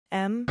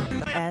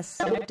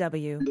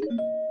MSW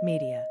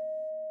Media.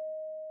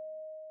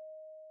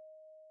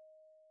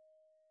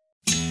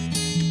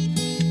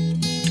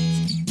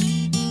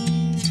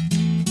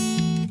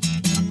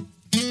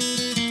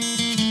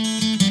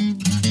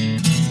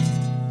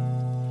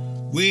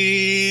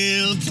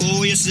 Well,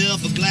 pour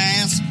yourself a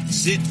glass,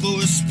 sit for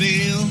a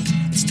spill.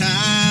 It's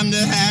time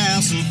to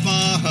have some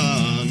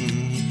fun.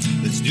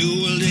 Let's do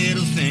a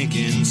little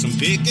thinking, some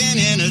picking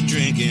and a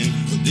drinking.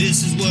 Well,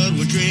 this is what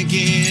we're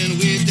drinking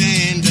with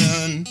Dan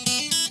Dunn.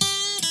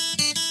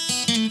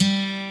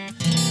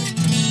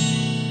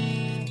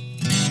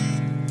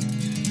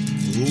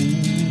 Oh,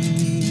 yeah.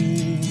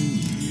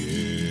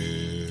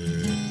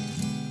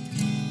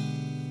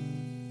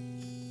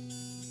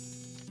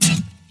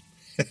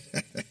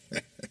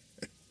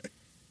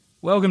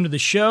 Welcome to the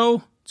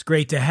show. It's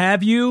great to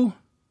have you,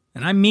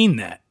 and I mean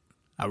that.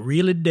 I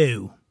really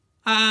do.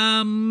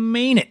 I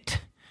mean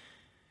it.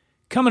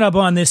 Coming up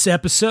on this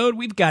episode,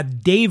 we've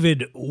got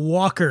David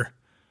Walker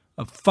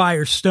of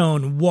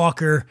Firestone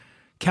Walker,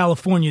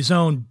 California's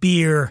own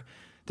beer.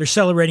 They're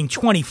celebrating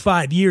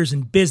 25 years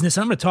in business.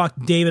 I'm going to talk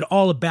to David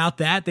all about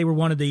that. They were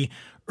one of the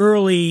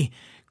early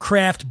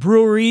craft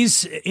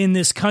breweries in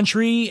this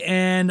country,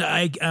 and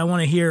I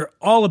want to hear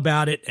all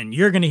about it, and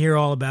you're going to hear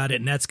all about it,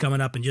 and that's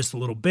coming up in just a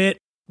little bit.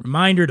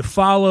 Reminder to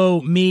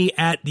follow me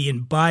at The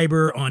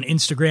Imbiber on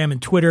Instagram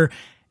and Twitter,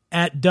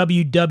 at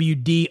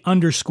WWD_podcast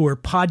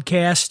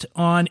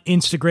on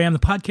Instagram. The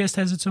podcast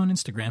has its own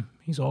Instagram.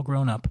 He's all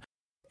grown up.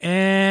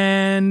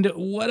 And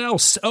what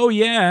else? Oh,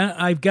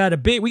 yeah, we got a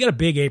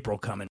big April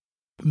coming.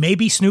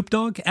 Maybe Snoop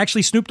Dogg.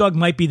 Actually, Snoop Dogg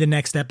might be the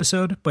next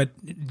episode, but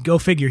go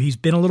figure. He's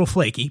been a little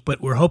flaky,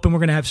 but we're hoping we're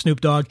going to have Snoop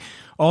Dogg.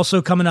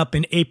 Also coming up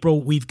in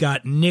April, we've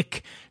got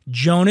Nick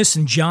Jonas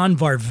and John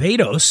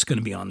Varvatos going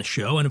to be on the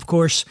show. And of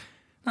course,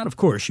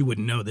 you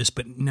wouldn't know this,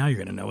 but now you're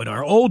going to know it.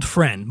 Our old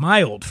friend,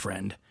 my old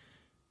friend,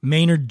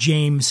 Maynard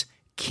James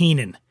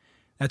Keenan.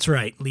 That's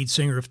right, lead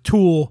singer of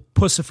Tool,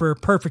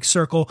 Puscifer, Perfect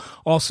Circle,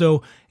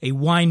 also a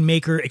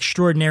winemaker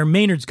extraordinaire.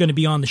 Maynard's going to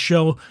be on the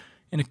show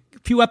in a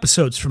few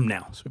episodes from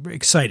now, so we're very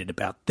excited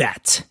about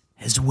that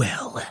as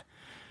well.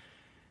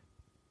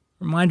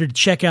 Reminder to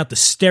check out the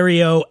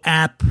Stereo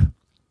app.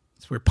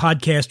 It's where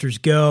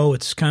podcasters go.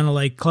 It's kind of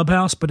like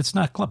Clubhouse, but it's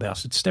not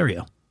Clubhouse, it's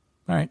Stereo.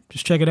 All right,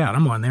 just check it out.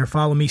 I'm on there.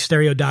 Follow me,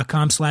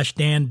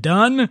 stereo.com/Dan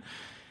Dunn.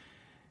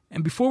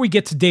 And before we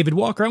get to David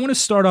Walker, I want to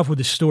start off with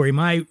a story.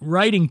 My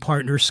writing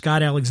partner,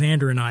 Scott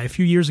Alexander, and I, a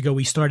few years ago,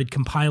 we started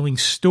compiling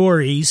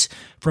stories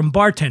from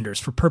bartenders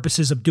for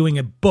purposes of doing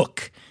a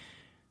book.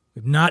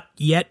 We've not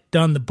yet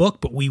done the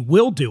book, but we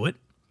will do it.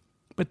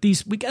 But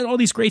we got all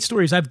these great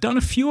stories. I've done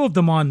a few of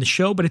them on the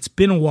show, but it's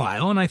been a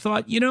while, and I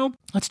thought,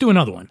 let's do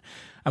another one.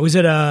 I was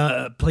at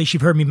a place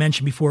you've heard me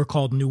mention before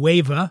called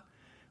Nueva,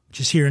 which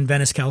is here in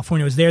Venice,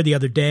 California. I was there the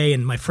other day,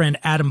 and my friend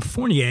Adam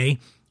Fournier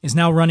is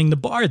now running the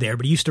bar there,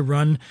 but he used to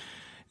run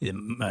the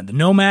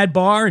Nomad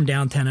Bar in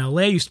downtown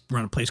LA. He used to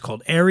run a place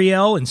called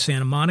Ariel in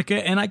Santa Monica,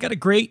 and I got a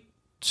great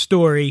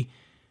story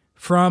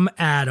from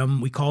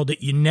Adam. We called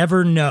it You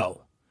Never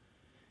Know.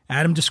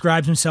 Adam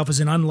describes himself as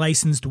an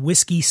unlicensed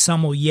whiskey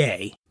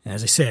sommelier. And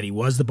as I said, he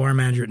was the bar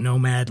manager at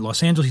Nomad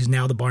Los Angeles. He's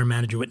now the bar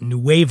manager at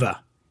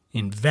Nueva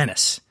in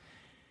Venice.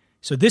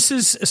 So this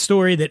is a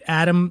story that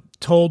Adam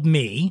told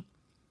me,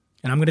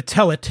 and I'm going to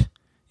tell it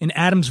in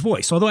Adam's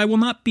voice. Although I will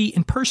not be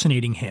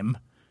impersonating him.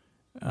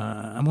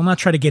 I will not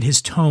try to get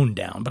his tone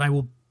down, but I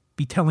will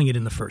be telling it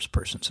in the first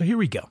person. So here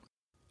we go.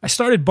 I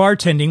started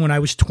bartending when I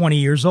was 20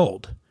 years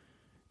old,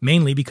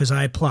 mainly because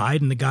I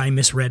applied and the guy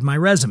misread my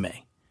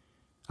resume.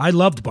 I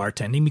loved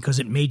bartending because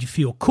it made you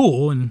feel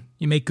cool and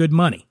you make good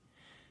money.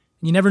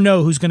 And you never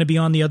know who's going to be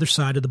on the other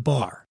side of the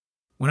bar.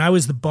 When I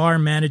was the bar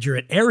manager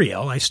at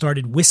Ariel, I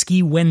started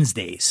Whiskey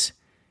Wednesdays.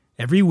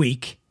 Every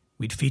week,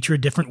 we'd feature a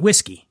different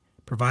whiskey,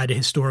 provide a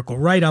historical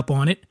write-up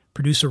on it,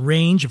 produce a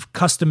range of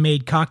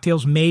custom-made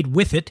cocktails made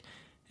with it,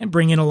 and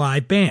bring in a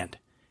live band.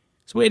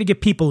 It's a way to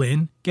get people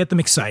in, get them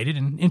excited,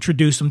 and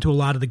introduce them to a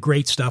lot of the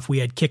great stuff we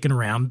had kicking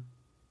around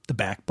the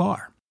back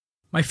bar.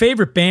 My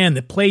favorite band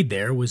that played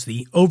there was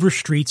the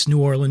Overstreet's New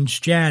Orleans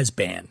Jazz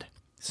Band,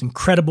 this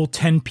incredible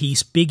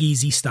 10-piece Big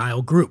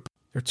Easy-style group.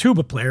 Their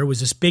tuba player was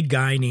this big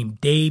guy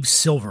named Dave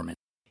Silverman.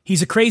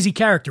 He's a crazy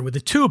character with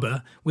a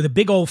tuba with a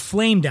big old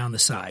flame down the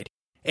side.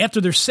 After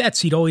their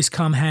sets, he'd always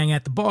come hang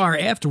at the bar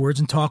afterwards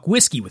and talk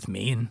whiskey with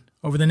me, and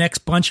over the next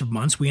bunch of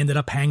months, we ended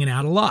up hanging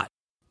out a lot.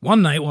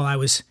 One night, while I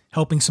was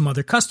helping some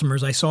other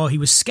customers, I saw he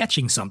was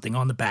sketching something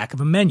on the back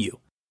of a menu.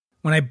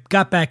 When I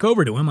got back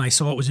over to him, I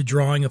saw it was a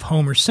drawing of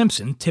Homer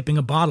Simpson tipping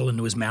a bottle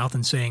into his mouth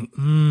and saying,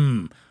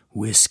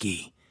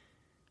 whiskey.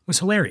 It was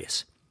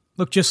hilarious.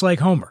 Looked just like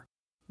Homer.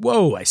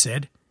 Whoa, I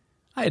said.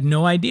 I had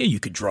no idea you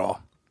could draw.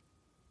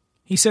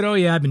 He said, oh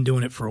yeah, I've been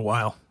doing it for a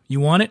while.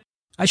 You want it?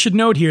 I should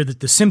note here that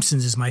The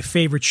Simpsons is my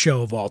favorite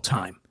show of all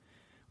time.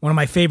 One of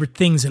my favorite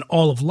things in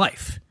all of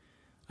life.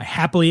 I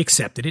happily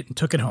accepted it and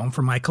took it home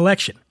for my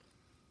collection.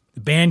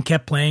 The band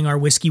kept playing our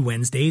Whiskey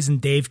Wednesdays,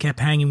 and Dave kept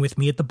hanging with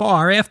me at the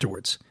bar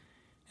afterwards.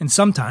 And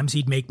sometimes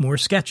he'd make more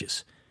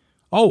sketches.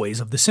 Always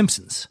of The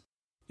Simpsons.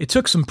 It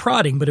took some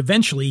prodding, but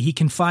eventually he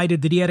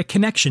confided that he had a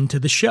connection to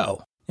the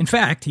show. In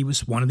fact, he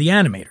was one of the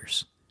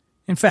animators.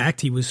 In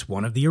fact, he was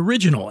one of the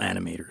original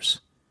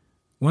animators.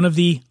 One of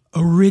the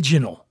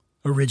original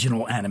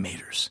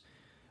animators.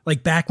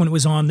 Like back when it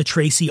was on the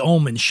Tracy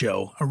Ullman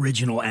Show,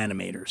 original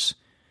animators.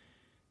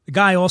 The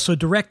guy also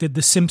directed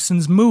the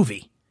Simpsons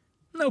movie.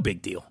 No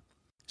big deal.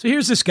 So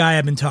here's this guy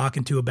I've been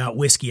talking to about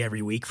whiskey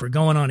every week for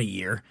going on a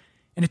year,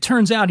 and it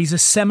turns out he's a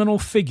seminal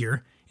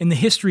figure in the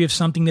history of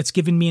something that's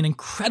given me an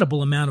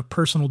incredible amount of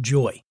personal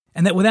joy.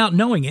 And that without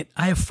knowing it,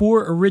 I have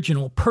 4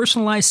 original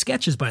personalized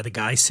sketches by the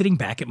guy sitting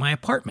back at my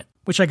apartment,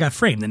 which I got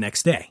framed the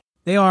next day.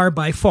 They are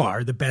by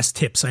far the best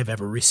tips I've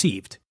ever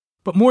received.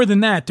 But more than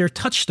that, they're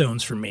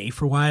touchstones for me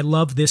for why I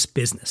love this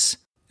business.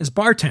 As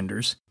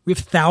bartenders, we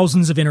have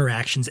thousands of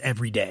interactions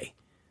every day.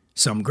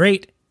 Some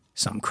great,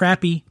 some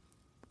crappy,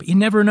 but you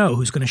never know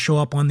who's going to show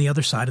up on the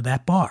other side of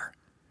that bar.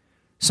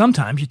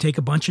 Sometimes you take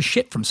a bunch of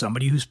shit from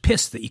somebody who's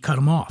pissed that you cut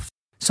them off.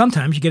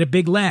 Sometimes you get a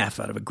big laugh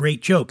out of a great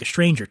joke a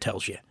stranger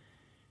tells you.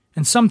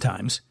 And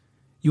sometimes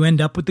you end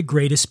up with the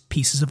greatest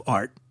pieces of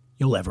art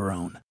you'll ever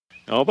own.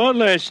 How about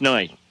last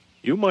night?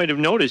 You might have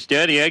noticed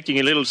Daddy acting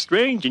a little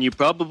strange, and you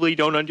probably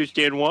don't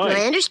understand why.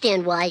 I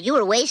understand why. You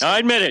were wasted. I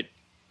admit it.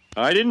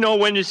 I didn't know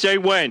when to say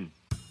when.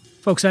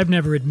 Folks, I've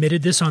never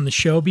admitted this on the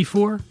show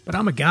before, but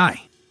I'm a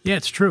guy. Yeah,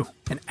 it's true.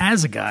 And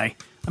as a guy,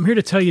 I'm here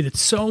to tell you that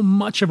so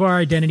much of our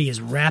identity is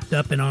wrapped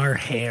up in our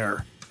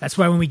hair. That's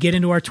why when we get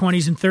into our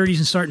 20s and 30s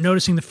and start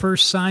noticing the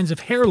first signs of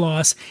hair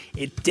loss,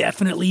 it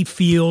definitely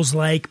feels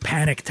like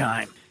panic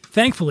time.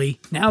 Thankfully,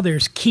 now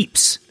there's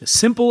Keeps, the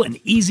simple and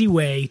easy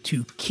way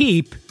to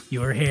keep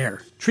your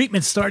hair.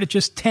 Treatments start at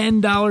just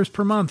 $10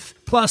 per month.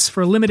 Plus,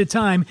 for a limited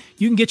time,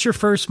 you can get your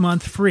first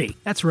month free.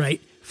 That's right,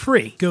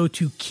 free. Go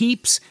to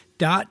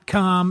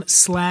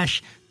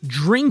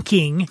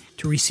keeps.com/drinking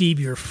to receive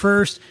your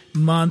first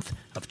month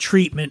of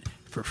treatment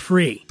for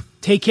free.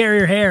 Take care of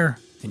your hair,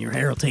 and your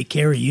hair will take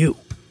care of you.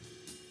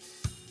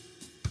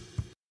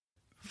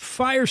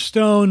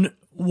 Firestone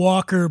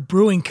Walker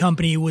Brewing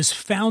Company was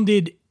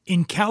founded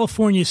in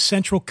California's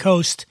Central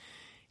Coast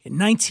in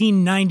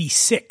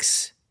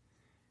 1996.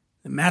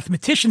 The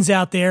mathematicians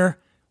out there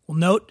will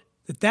note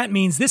that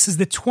means this is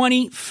the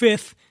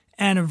 25th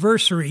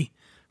anniversary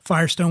of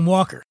Firestone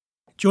Walker.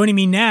 Joining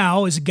me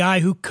now is a guy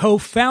who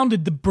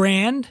co-founded the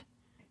brand,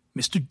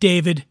 Mr.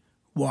 David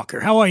Walker.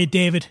 How are you,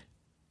 David?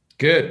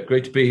 Good.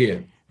 Great to be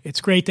here.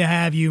 It's great to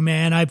have you,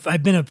 man.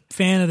 I've been a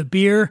fan of the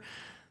beer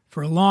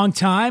for a long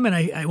time, and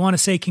I want to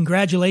say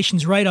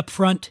congratulations right up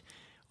front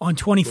on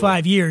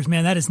 25 years,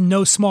 man. That is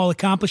no small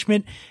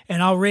accomplishment.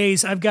 And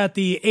I've got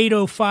the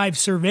 805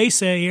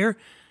 Cerveza here,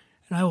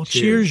 and I will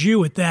cheers you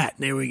with that.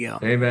 There we go.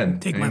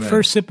 Amen. Take my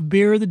first sip of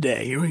beer of the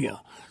day. Here we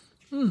go.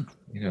 You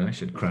know, I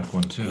should crack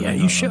one too. Yeah,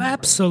 you should.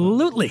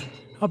 Absolutely.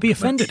 I'll be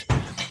offended.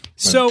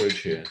 So,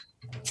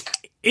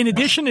 in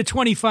addition to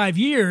 25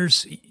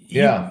 years,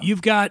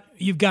 you've got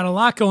a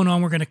lot going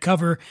on. We're going to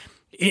cover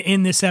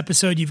in this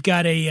episode. You've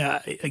got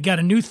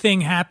a new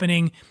thing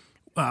happening,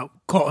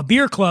 called a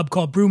beer club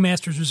called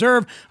Brewmasters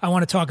Reserve. I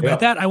want to talk about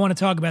that. I want to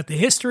talk about the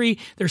history.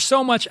 There's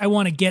so much I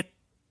want to get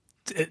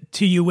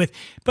to you with,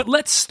 but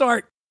let's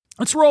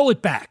roll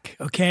it back,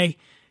 okay,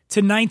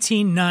 to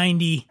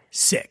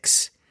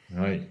 1996.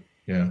 Right.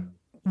 Yeah.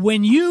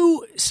 When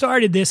you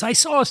started this, I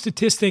saw a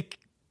statistic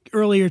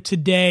earlier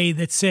today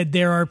that said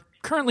there are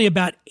currently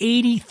about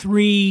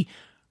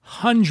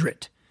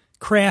 8,300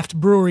 craft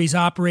breweries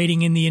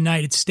operating in the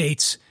United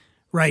States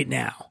right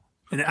now.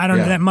 And I don't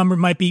know, that number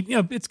might be,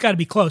 it's got to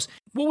be close.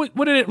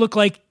 What did it look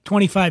like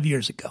 25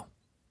 years ago?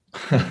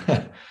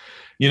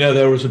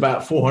 There was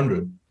about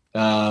 400.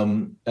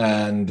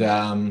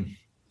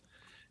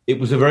 It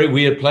was a very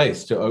weird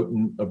place to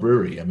open a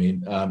brewery. I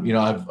mean,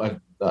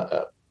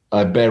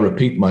 I bear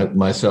repeat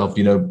myself.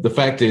 The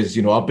fact is,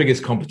 our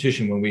biggest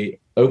competition when we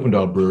opened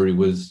our brewery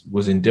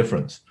was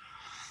indifference.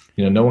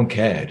 No one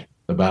cared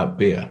about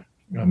beer.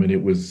 I mean,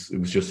 it was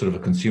just sort of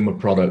a consumer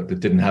product that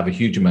didn't have a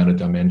huge amount of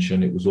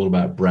dimension. It was all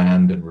about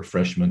brand and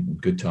refreshment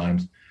and good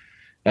times.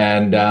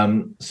 And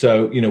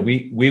so,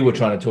 we were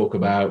trying to talk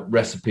about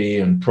recipe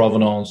and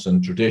provenance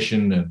and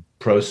tradition and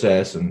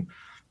process and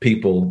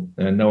people,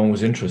 and no one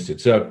was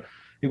interested. So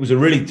it was a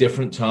really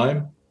different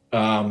time.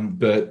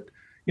 But,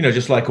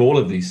 just like all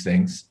of these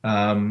things,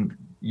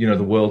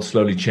 the world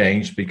slowly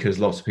changed because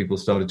lots of people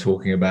started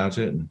talking about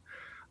it. And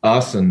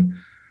us and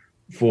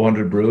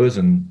 400 brewers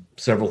and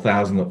several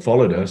thousand that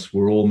followed us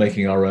were all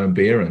making our own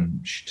beer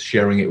and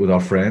sharing it with our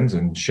friends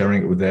and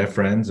sharing it with their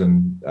friends.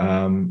 And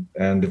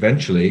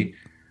eventually,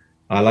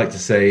 I like to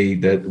say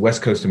that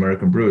West Coast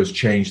American brewers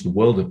changed the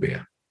world of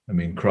beer. I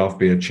mean, craft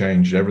beer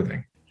changed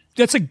everything.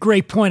 That's a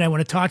great point I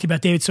want to talk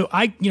about, David. So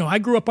I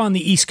grew up on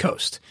the East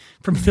Coast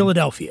from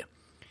Philadelphia.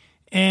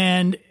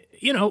 And,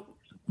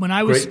 when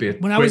I was beer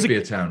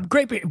town,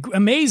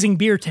 amazing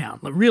beer town,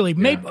 really.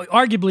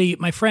 Arguably,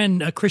 my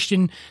friend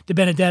Christian De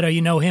Benedetto,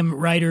 him,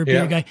 writer,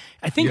 beer guy.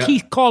 I think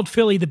he called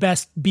Philly the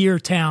best beer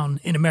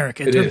town in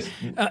America. It is.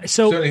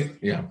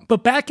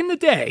 But back in the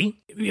day,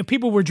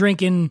 people were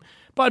drinking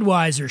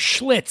Budweiser,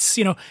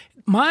 Schlitz.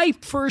 my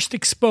first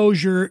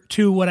exposure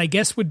to what I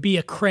guess would be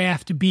a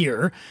craft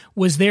beer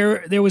was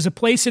there was a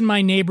place in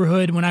my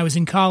neighborhood when I was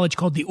in college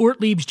called the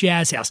Ortlieb's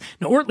Jazz House.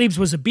 Now, Ortlieb's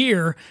was a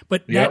beer,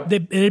 but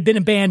it had been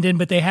abandoned,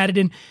 but they had it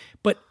in.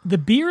 But the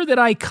beer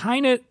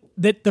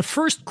that the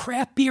first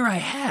craft beer I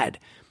had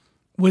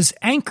was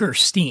Anchor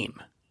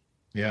Steam.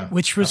 Yeah,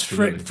 which was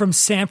from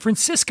San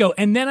Francisco.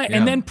 And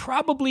then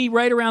probably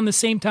right around the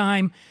same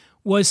time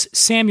was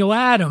Samuel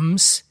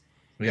Adams.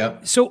 Yeah.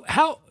 So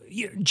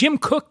Jim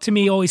Koch to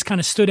me always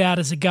kind of stood out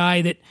as a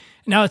guy that,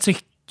 now it's a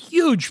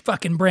huge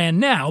fucking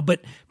brand now,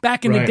 but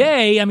back in the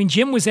day, I mean,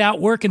 Jim was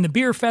out working the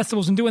beer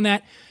festivals and doing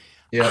that.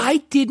 Yeah. I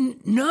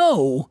didn't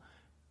know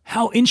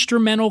how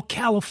instrumental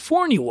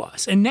California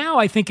was. And now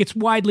I think it's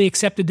widely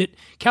accepted that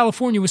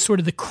California was sort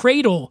of the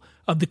cradle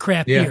of the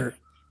craft beer.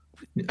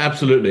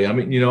 Absolutely. I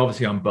mean,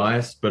 obviously I'm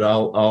biased, but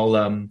I'll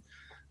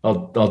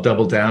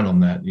double down on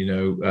that.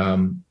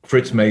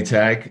 Fritz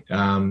Maytag,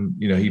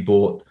 he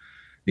bought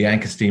the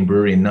Anchor Steam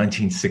Brewery in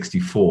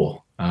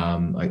 1964.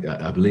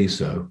 I believe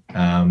so.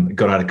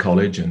 Got out of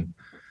college and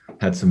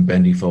had some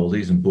bendy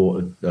foldies and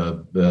bought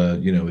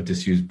a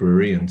disused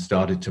brewery and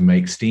started to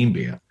make steam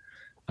beer.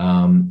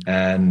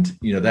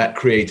 That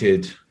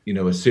created,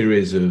 a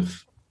series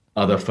of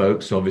other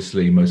folks,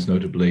 obviously most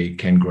notably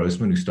Ken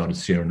Grossman, who started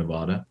Sierra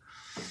Nevada.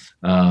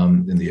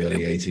 In the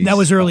early 80s. That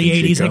was early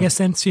 80s, I guess,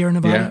 then, Sierra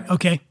Nevada. Yeah.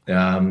 Okay.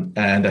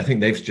 And I think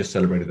they've just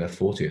celebrated their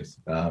 40th.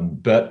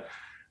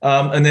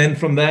 And then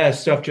from there,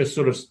 stuff just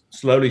sort of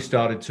slowly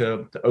started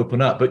to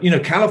open up. But,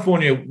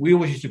 California, we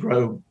always used to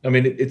grow. I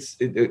mean,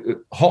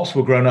 hops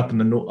were grown up in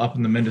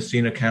the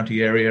Mendocino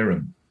County area.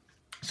 And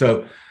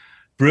so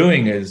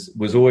brewing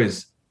was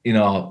always in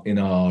our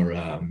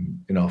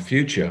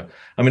future.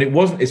 I mean,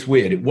 it's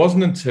weird. It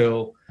wasn't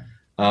until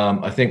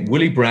I think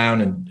Willie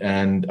Brown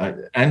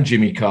and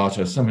Jimmy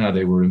Carter, somehow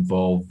they were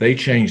involved. They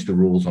changed the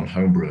rules on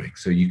home brewing.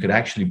 So you could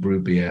actually brew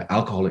beer,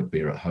 alcoholic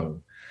beer at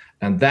home.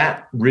 And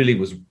that really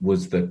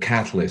was the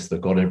catalyst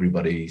that got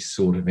everybody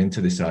sort of into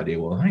this idea.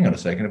 Well, hang on a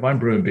second. If I'm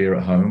brewing beer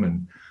at home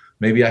and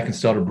maybe I can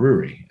start a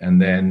brewery. And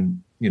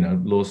then,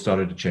 laws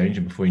started to change.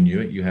 And before you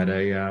knew it, you had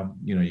a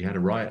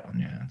riot on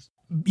your hands.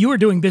 You were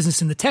doing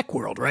business in the tech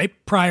world, right?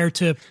 Prior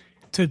to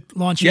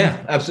launching?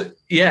 Yeah, absolutely.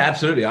 Yeah,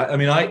 absolutely.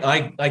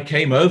 I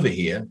came over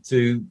here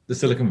to the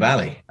Silicon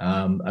Valley.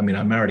 I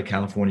married a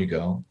California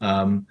girl.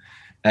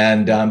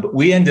 But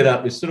we ended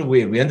up, it's sort of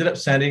weird. We ended up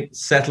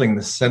settling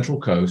the Central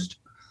Coast.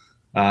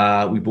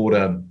 We bought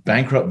a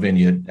bankrupt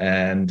vineyard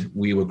and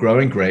we were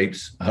growing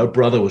grapes. Her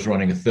brother was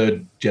running a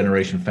third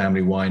generation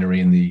family winery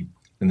in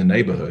the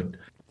neighborhood.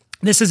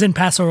 This is in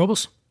Paso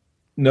Robles?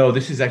 No,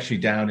 this is actually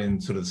down in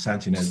sort of the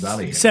Santa Ynez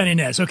Valley. Santa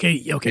Ynez, okay,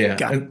 yeah.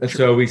 Got it. And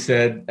so we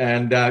said,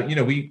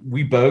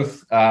 we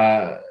both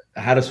had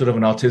a sort of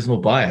an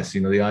artisanal bias,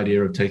 the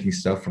idea of taking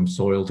stuff from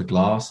soil to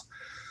glass.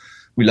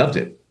 We loved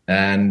it.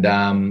 And,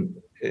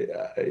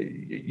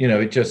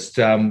 it just,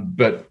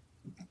 but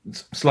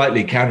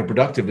slightly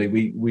counterproductively,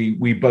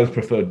 we both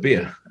preferred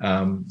beer.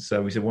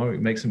 So we said, why don't we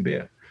make some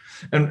beer?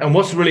 And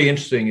what's really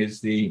interesting is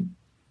the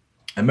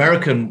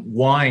American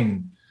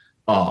wine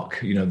arc,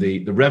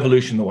 the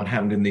revolution that what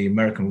happened in the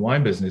American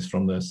wine business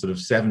from the sort of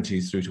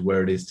 70s through to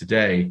where it is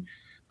today,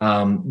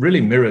 really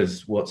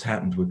mirrors what's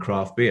happened with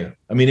craft beer.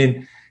 I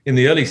mean, in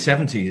the early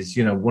 70s,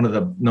 one of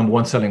the number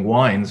one selling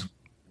wines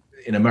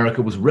in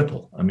America was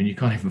Ripple. I mean, you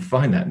can't even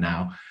find that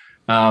now.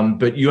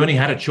 But you only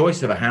had a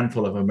choice of a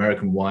handful of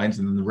American wines,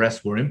 and then the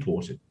rest were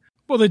imported.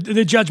 Well,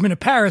 the Judgment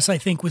of Paris, I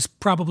think, was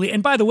probably.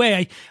 And by the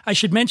way, I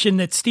should mention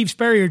that Steve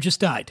Spurrier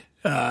just died.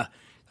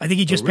 I think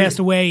he just passed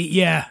away.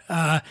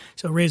 Yeah.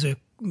 So raise a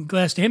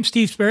glass to him.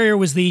 Steve Spurrier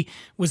was the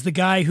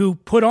guy who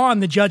put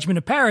on the Judgment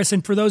of Paris.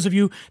 And for those of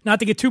you, not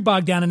to get too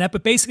bogged down in that,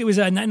 but basically it was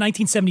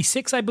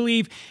 1976, I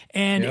believe,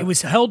 and it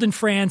was held in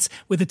France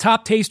with the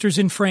top tasters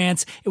in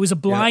France. It was a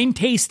blind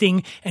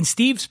tasting, and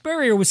Steve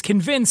Spurrier was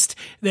convinced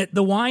that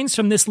the wines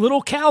from this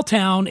little cow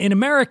town in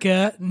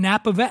America,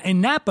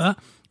 Napa,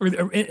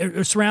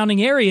 or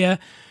surrounding area,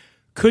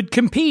 could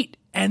compete.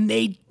 And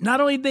they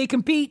not only did they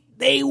compete,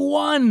 they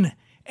won.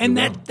 And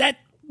that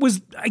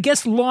was, I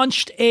guess,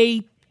 launched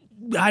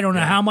I don't know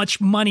how much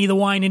money the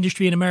wine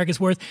industry in America is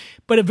worth,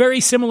 but a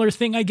very similar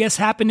thing, I guess,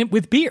 happened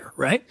with beer,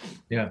 right?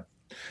 Yeah.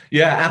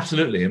 Yeah,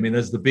 absolutely. I mean,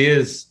 there's the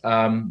beers.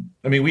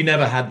 We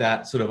never had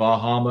that sort of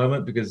aha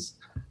moment because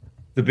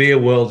the beer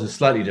world is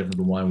slightly different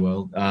than the wine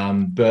world.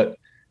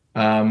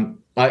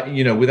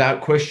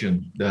 Without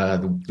question,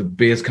 the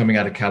beers coming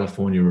out of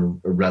California are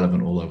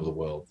relevant all over the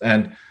world.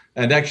 And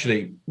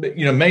actually,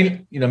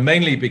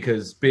 mainly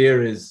because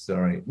beer is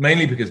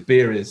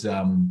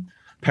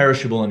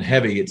perishable and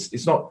heavy.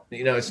 It's not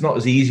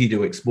as easy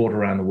to export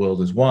around the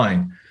world as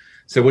wine.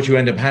 So what you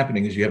end up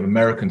happening is you have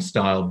American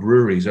style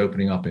breweries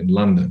opening up in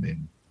London,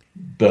 in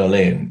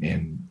Berlin,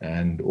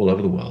 and all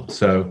over the world.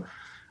 So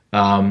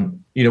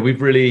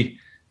we've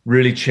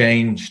really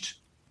changed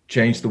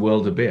the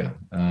world of beer.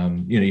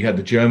 You had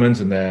the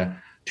Germans and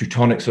their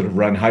Teutonic sort of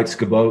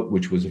Reinheitsgebot,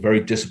 which was a very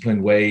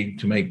disciplined way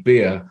to make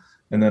beer.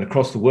 And then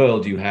across the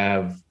world, you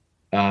have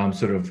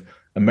sort of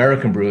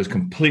American brewers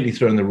completely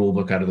throwing the rule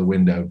book out of the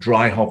window,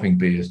 dry hopping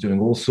beers, doing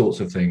all sorts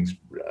of things,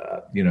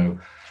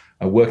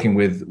 working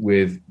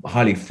with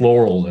highly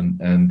floral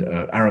and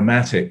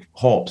aromatic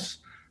hops,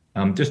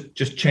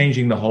 just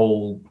changing the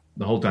whole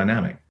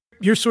dynamic.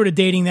 You're sort of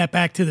dating that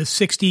back to the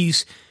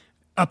 60s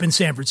up in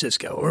San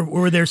Francisco,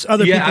 or there's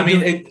other people. Yeah, I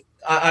mean,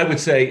 I would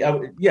say,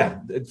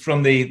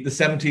 from the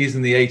 70s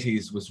and the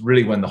 80s was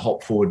really when the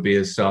hop forward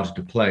beers started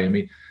to play.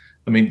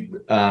 I mean,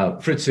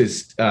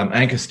 Fritz's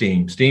Anchor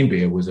Steam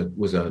beer was a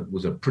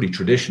pretty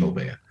traditional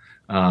beer,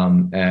 I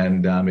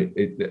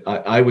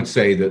would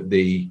say that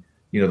the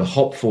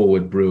hop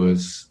forward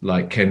brewers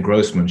like Ken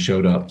Grossman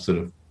showed up sort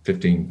of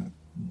 15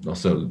 or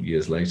so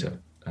years later.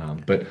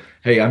 But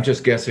hey, I'm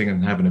just guessing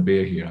and having a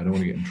beer here. I don't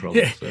want to get in trouble.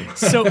 Yeah.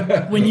 So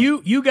when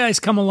you guys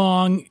come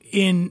along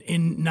in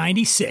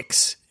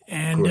 96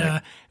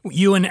 and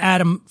you and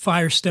Adam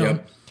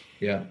Firestone,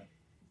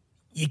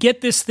 you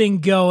get this thing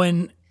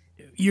going.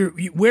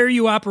 Where are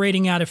you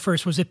operating out at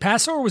first? Was it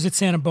Paso or was it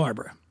Santa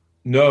Barbara?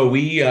 No,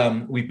 we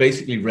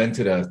basically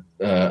rented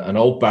an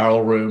old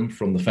barrel room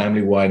from the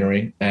family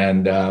winery,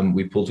 and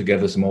we pulled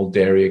together some old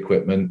dairy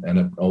equipment and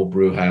an old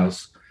brew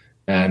house.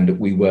 And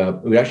we were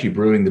actually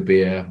brewing the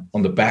beer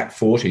on the back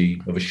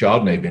 40 of a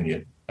Chardonnay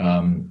vineyard.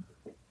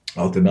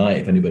 I'll deny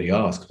it if anybody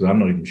asks, but I'm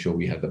not even sure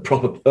we had the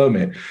proper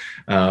permit.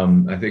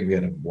 I think we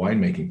had a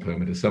winemaking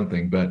permit or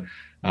something, but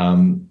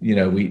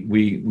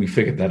we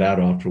figured that out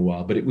after a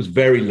while. But it was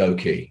very low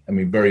key. I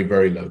mean, very,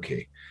 very low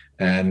key.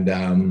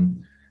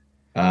 And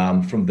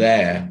from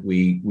there,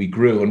 we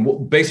grew.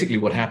 And basically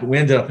what happened, we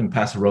ended up in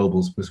Paso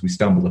Robles because we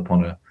stumbled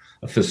upon a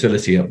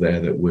facility up there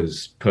that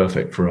was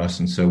perfect for us.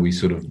 And so we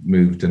sort of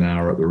moved an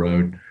hour up the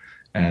road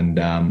and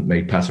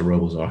made Paso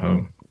Robles our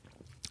home.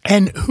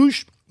 And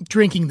who's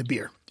drinking the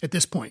beer at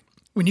this point?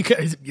 When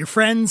your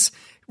friends,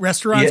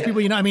 restaurants,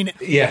 people,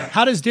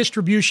 how does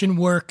distribution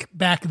work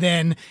back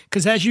then?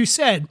 Because as you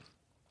said,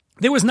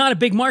 there was not a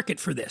big market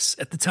for this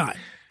at the time.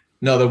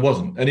 No, there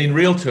wasn't. And in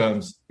real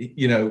terms,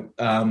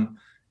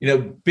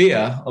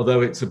 beer,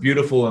 although it's a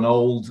beautiful and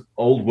old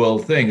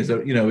world thing, it's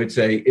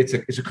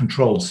a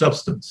controlled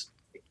substance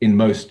in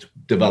most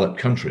developed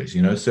countries.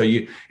 So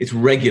it's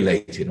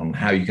regulated on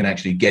how you can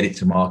actually get it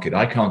to market.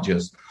 I can't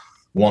just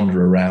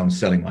wander around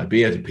selling my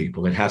beer to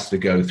people. It has to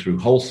go through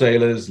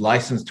wholesalers,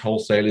 licensed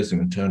wholesalers, who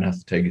in turn have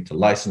to take it to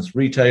licensed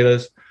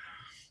retailers.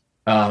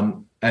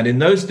 And in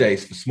those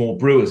days, for small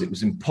brewers, it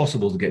was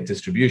impossible to get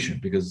distribution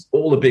because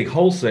all the big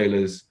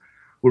wholesalers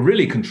were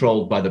really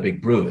controlled by the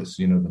big brewers,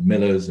 the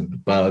Millers and the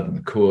Bud and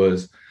the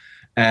Coors.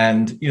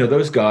 And,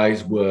 those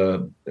guys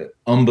were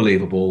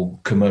unbelievable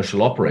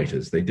commercial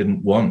operators. They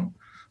didn't want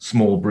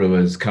small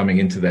brewers coming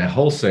into their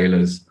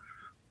wholesalers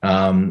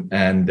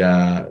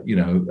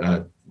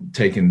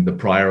taking the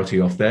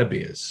priority off their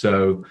beers.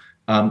 So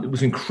it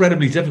was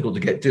incredibly difficult to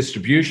get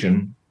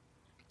distribution.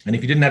 And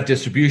if you didn't have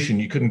distribution,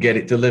 you couldn't get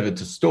it delivered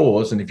to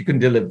stores. And if you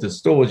couldn't deliver to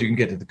stores, you can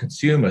get it to the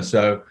consumer.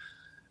 So,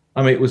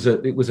 it was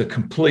a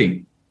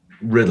complete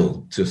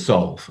riddle to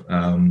solve.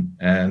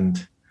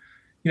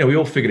 We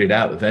all figured it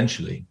out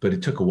eventually, but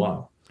it took a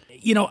while.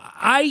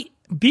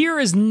 Beer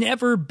has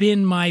never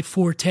been my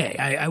forte.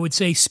 I would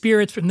say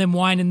spirits and then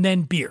wine and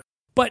then beer.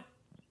 But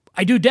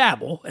I do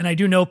dabble, and I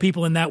do know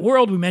people in that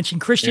world. We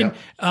mentioned Christian.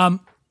 Yeah.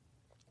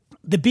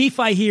 The beef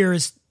I hear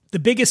is the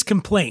biggest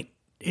complaint.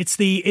 It's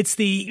the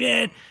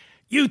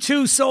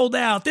U2 sold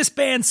out. This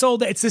band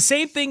sold out. It's the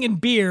same thing in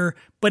beer,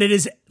 but it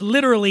is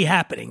literally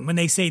happening when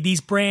they say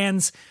these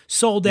brands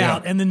sold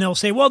out, and then they'll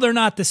say, well, they're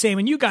not the same.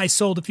 And you guys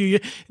sold a few.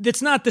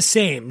 That's not the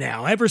same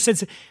now. Ever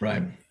since,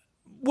 right?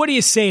 What do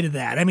you say to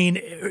that? I mean,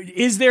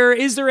 is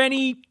there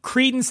any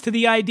credence to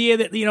the idea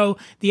that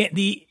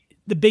the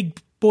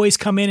big boys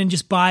come in and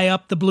just buy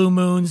up the Blue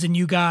Moons and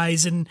you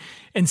guys and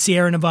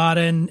Sierra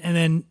Nevada and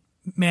then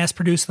mass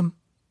produce them?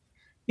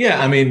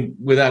 Yeah,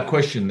 without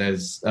question,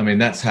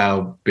 that's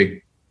how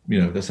big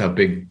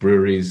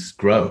breweries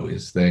grow.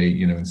 Is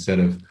they, instead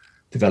of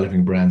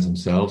developing brands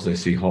themselves, they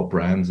see hot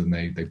brands and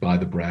they buy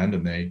the brand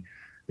and they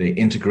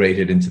integrate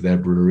it into their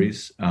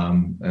breweries.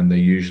 And they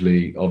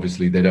usually,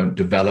 obviously, they don't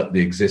develop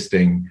the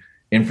existing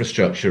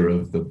infrastructure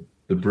of the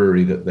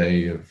brewery that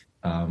they have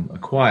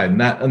acquired,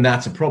 and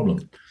that's a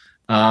problem.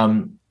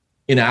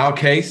 In our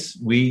case,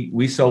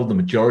 we sold the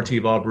majority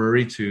of our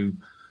brewery to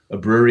a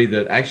brewery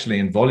that actually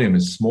in volume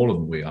is smaller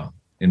than we are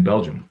in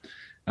Belgium.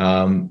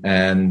 And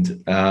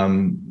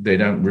they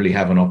don't really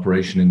have an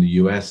operation in the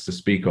US to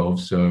speak of,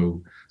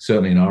 so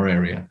certainly in our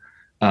area.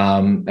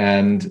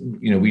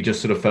 We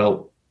just sort of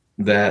felt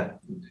that,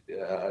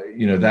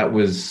 that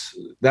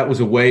was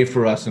a way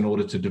for us in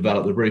order to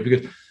develop the brewery.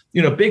 Because,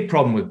 a big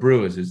problem with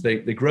brewers is they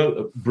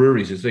grow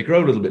breweries is they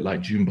grow a little bit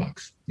like June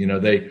bugs.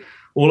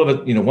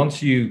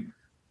 Once you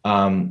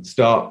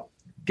start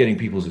getting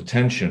people's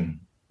attention,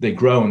 they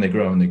grow and they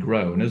grow and they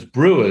grow. And as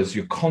brewers,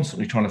 you're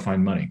constantly trying to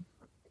find money.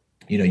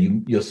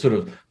 You're sort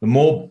of, the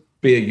more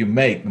beer you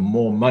make, the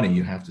more money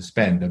you have to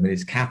spend.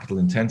 It's capital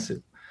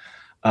intensive.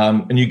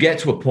 And you get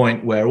to a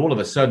point where all of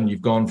a sudden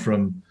you've gone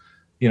from,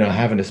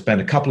 having to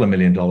spend a couple of $1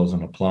 million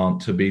on a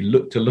plant to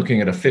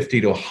looking at a $50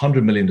 to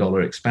 $100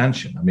 million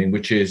expansion. I mean,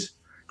 which is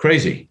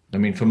crazy. I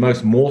mean, for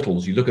most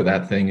mortals, you look at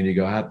that thing and you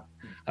go, how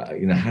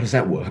does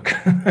that work?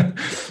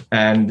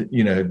 And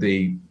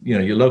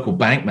your local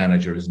bank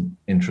manager isn't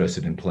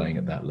interested in playing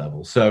at that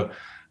level. So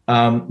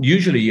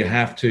usually you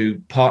have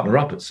to partner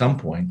up at some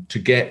point to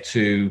get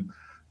to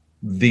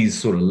these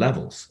sort of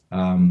levels.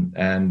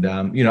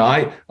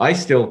 I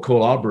still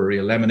call our brewery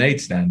a lemonade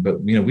stand,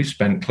 but we've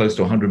spent close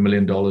to $100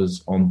 million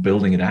on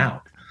building it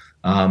out.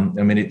 I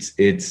mean,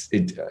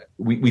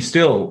 we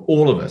still,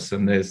 all of us,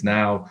 and there's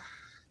now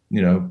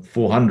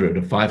 400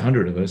 or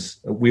 500 of us,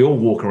 we all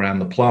walk around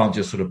the plant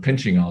just sort of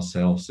pinching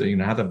ourselves. So,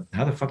 how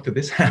the fuck did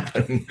this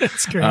happen?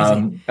 That's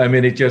crazy. I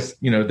mean, it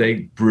just,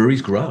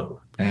 breweries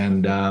grow,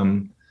 and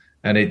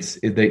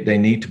they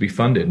need to be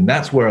funded. And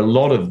that's where a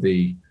lot of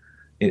the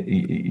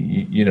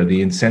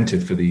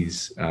incentive for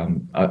these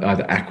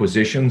either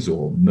acquisitions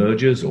or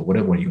mergers or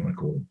whatever you want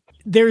to call them.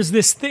 There's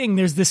this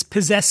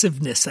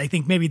possessiveness. I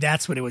think maybe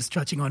that's what it was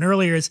touching on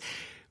earlier, is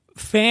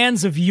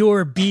fans of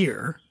your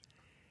beer.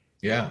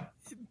 Yeah.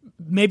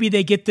 Maybe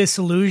they get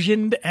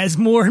disillusioned as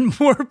more and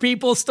more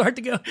people start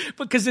to go,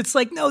 because it's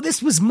like, no,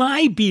 this was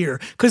my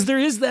beer. Because there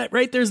is that,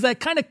 right? There's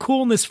that kind of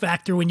coolness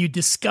factor when you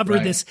discover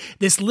this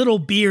little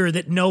beer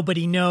that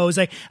nobody knows.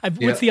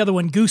 What's the other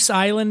one? Goose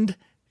Island.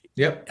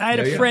 Yep. I had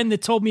a friend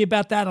that told me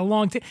about that a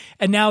long time,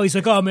 and now he's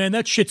like, oh man,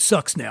 that shit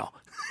sucks now.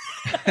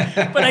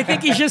 But I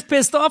think he's just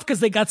pissed off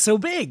because they got so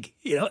big.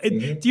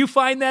 Do you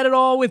find that at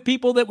all with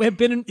people that have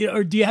been in,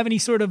 or do you have any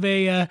sort of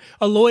a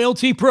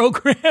loyalty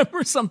program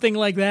or something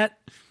like that?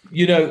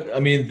 I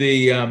mean,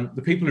 the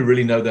people who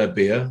really know their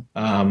beer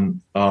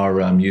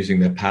are using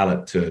their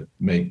palate to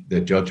make their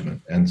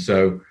judgment. And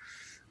so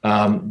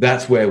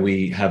that's where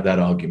we have that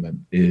argument,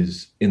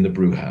 is in the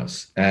brew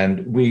house.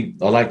 And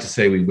I like to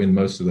say we win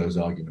most of those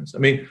arguments. I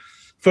mean,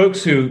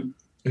 folks who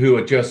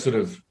are just sort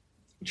of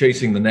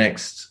chasing the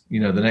next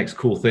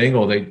cool thing,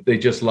 or they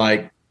just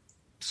like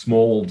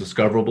small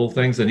discoverable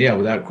things, and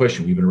without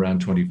question, we've been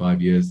around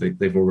 25 years.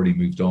 They've already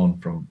moved on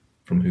from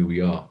who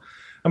we are.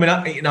 I mean,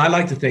 I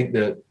like to think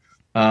that,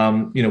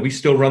 we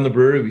still run the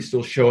brewery. We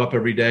still show up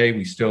every day.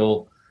 We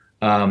still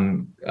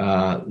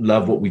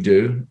love what we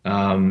do.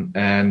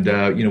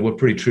 We're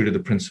pretty true to the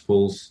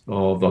principles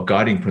of our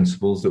guiding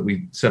principles that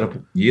we set up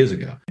years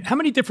ago. How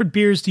many different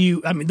beers do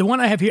you, I mean, the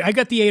one I have here, I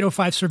got the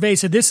 805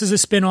 Cerveza. This is a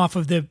spinoff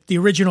of the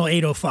original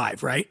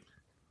 805, right?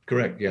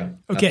 Correct. Yeah.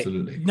 Okay.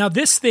 Absolutely. Now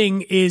this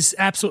thing is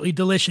absolutely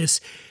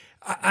delicious.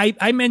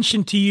 I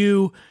mentioned to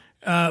you,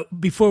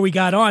 before we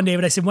got on,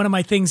 David, I said, one of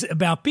my things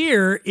about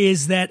beer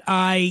is that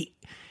I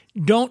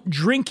don't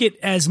drink it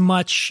as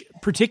much,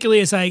 particularly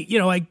as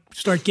I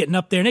start getting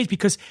up there in age,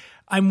 because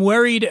I'm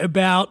worried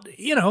about,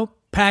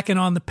 packing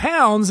on the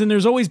pounds. And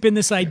there's always been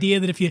this idea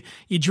that if you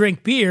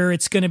drink beer,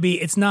 it's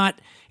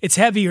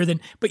heavier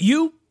than, but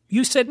you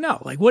said no.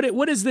 Like,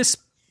 what is this?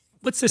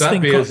 What's this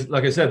thing called?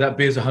 Like I said, that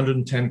beer's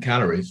 110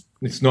 calories.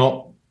 It's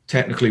not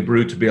technically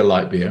brewed to be a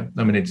light beer.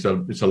 I mean, it's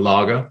a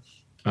lager.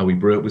 We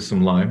brew it with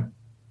some lime.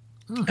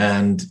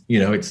 And,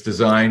 it's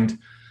designed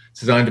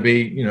to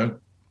be,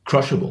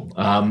 crushable.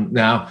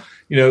 Now,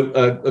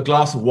 a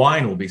glass of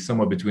wine will be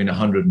somewhere between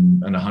 100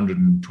 and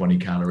 120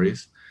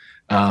 calories.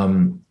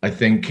 I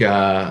think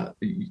a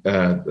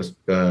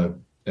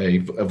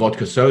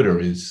vodka soda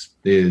is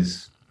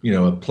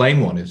a plain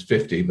one is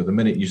 50, but the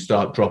minute you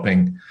start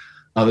dropping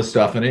other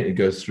stuff in it, it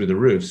goes through the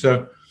roof.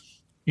 So,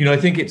 I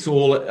think it's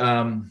all,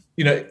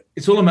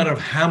 it's all a matter of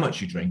how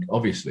much you drink,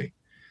 obviously.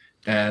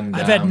 And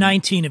I've had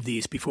 19 of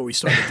these before we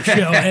started the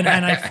show,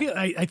 and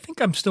I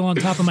think I'm still on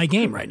top of my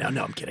game right now.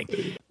 No, I'm kidding.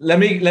 Let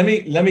me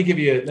give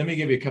you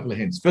a couple of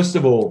hints. First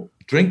of all,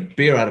 drink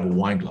beer out of a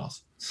wine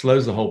glass.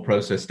 Slows the whole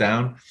process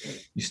down.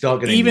 You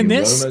start getting even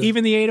aromas.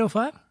 Even the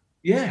 805.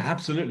 Yeah,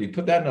 absolutely.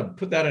 Put that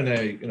in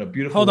a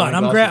beautiful. Hold on,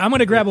 I'm going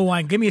to grab a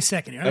wine. Give me a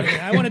second here. Okay.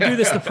 I want to do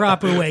this the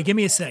proper way. Give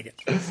me a second.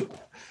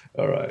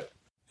 All right.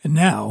 And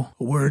now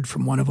a word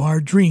from one of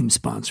our dream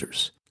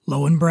sponsors.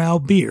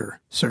 Lowenbrau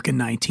Beer, circa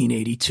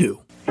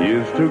 1982.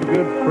 Here's to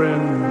good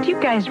friends. Do you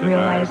guys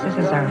realize this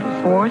is our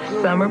 4th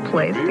summer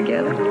place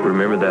together?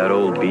 Remember that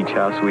old beach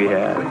house we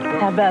had?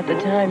 How about the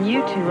time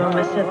you two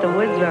almost set the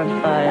woods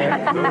on fire?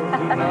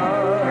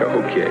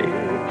 Okay,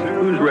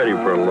 who's ready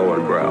for a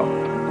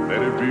Lowenbrau?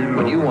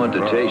 When you want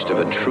the taste of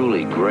a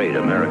truly great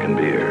American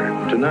beer,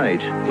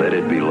 tonight, let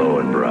it be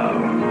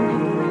Lowenbrau.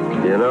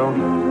 You know,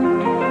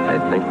 I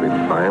think we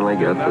finally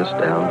got this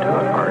down to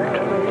an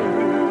art.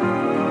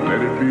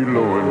 Let it be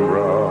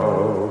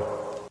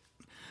Lowenbrau.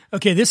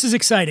 Okay, this is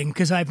exciting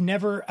because I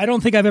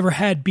don't think I've ever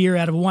had beer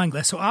out of a wine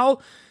glass. So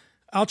I'll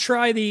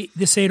try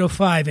this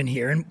 805 in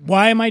here. And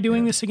why am I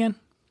doing this again?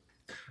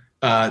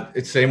 It's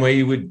the same way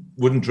you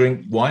wouldn't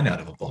drink wine out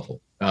of a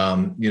bottle.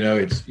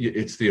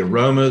 It's the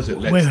aromas. It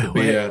lets the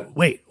beer.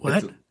 Wait,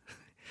 what?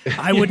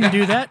 I wouldn't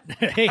do that.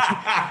 Hey,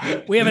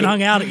 we haven't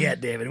hung out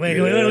yet, David. Wait,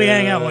 when we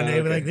hang out one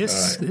day, we're like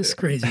this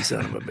crazy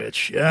son of a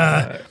bitch.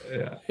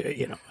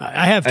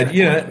 I have. But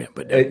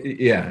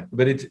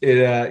it's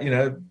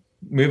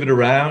move it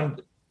around.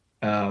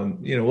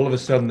 all of a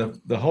sudden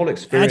the whole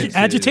experience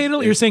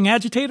agitated. You're saying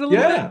agitated a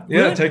little bit? Yeah.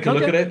 Really? Take a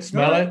look at it,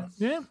 smell it,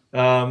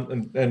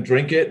 and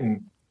drink it,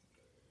 and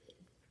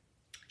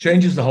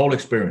changes the whole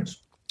experience.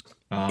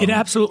 It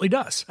absolutely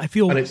does. I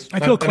feel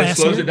classy. It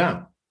slows it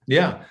down.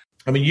 Yeah.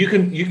 I mean, you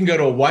can go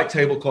to a white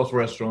tablecloth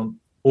restaurant,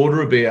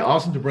 order a beer,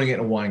 ask them to bring it in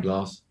a wine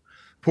glass,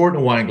 pour it in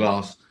a wine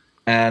glass,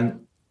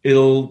 and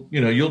you'll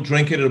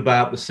drink it at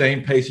about the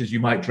same pace as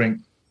you might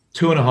drink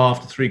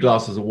 2.5 to 3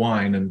 glasses of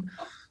wine and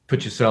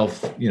put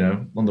yourself,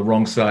 on the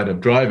wrong side of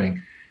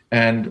driving.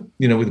 And,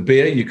 with a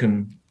beer, you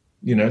can,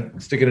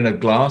 stick it in a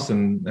glass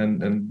and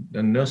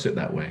nurse it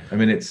that way. I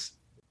mean,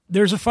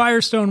 there's a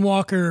Firestone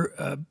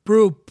Walker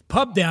brew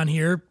pub down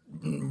here,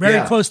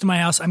 very close to my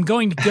house. I'm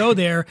going to go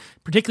there,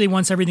 particularly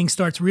once everything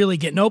starts really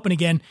getting open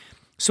again.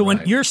 So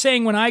when you're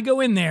saying when I go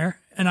in there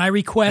and I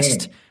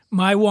request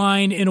my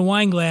wine in a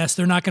wine glass,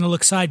 they're not going to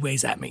look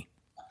sideways at me.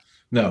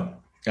 No,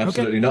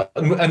 absolutely not.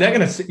 And they're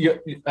going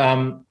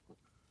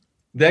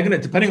to,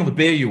 depending on the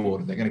beer you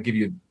order, they're going to give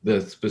you the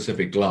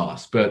specific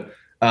glass. But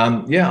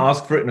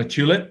ask for it in a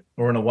tulip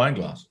or in a wine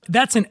glass.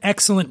 That's an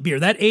excellent beer.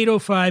 That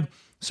 805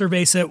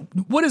 Cerveza,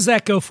 what does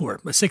that go for? A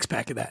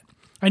 6-pack of that?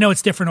 I know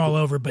it's different all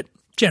over, but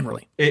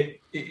generally. It'll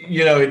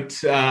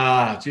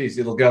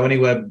go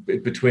anywhere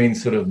between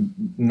sort of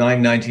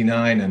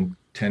 $9.99 and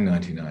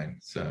 $10.99.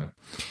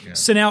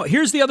 So now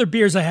here's the other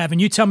beers I have, and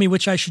you tell me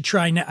which I should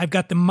try now. I've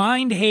got the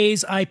Mind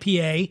Haze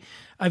IPA.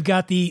 I've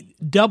got the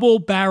Double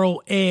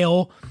Barrel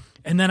Ale.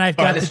 And then I've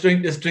got let's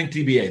drink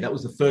DBA. That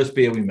was the first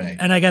beer we made.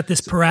 And I got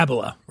this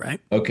Parabola, right?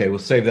 Okay, we'll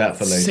save that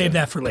for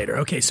later.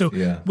 Okay, so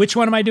which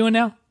one am I doing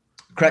now?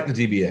 Crack the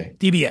DBA.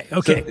 DBA,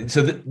 okay.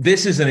 So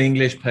this is an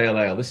English pale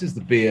ale. This is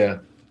the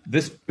beer.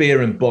 This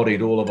beer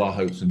embodied all of our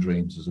hopes and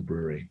dreams as a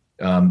brewery.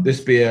 This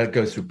beer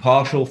goes through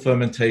partial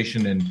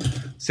fermentation in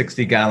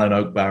 60-gallon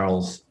oak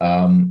barrels.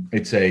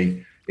 It's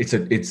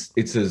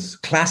as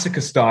classic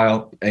a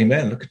style.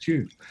 Amen. Look at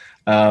you.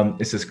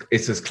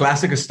 It's as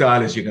classic a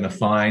style as you're going to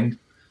find.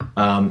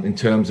 In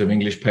terms of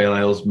English pale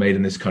ales made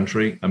in this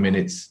country. I mean,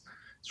 it's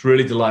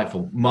really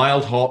delightful.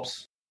 Mild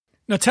hops.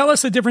 Now, tell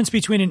us the difference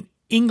between an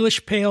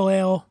English pale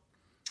ale.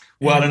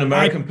 Well, an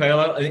American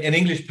pale ale, an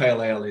English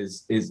pale ale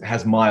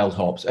has mild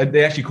hops.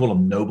 They actually call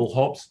them noble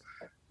hops.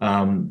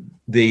 An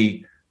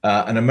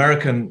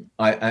American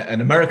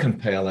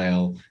pale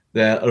ale,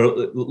 they're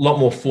a lot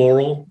more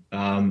floral.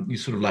 You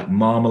sort of like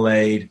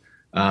marmalade.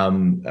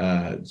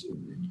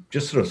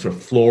 Just sort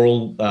of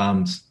floral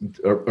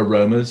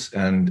aromas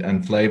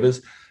and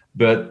flavors,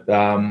 but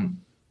and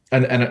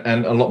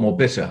a lot more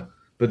bitter.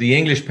 But the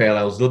English pale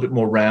ale is a little bit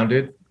more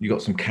rounded. You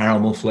got some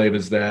caramel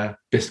flavors there,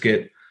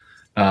 biscuit,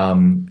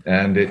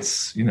 and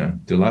it's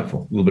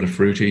delightful. A little bit of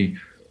fruity,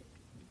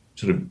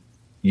 sort of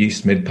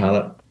yeast mid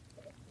palate.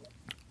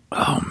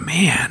 Oh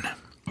man!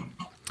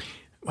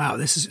 Wow,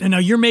 and now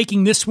you're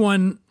making this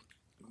one.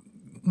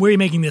 Where are you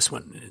making this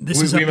one?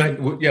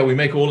 We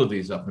make all of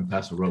these up in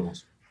Paso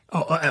Robles.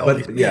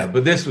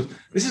 But this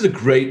is a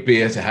great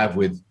beer to have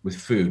with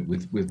food,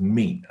 with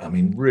meat. I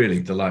mean,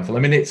 really delightful. I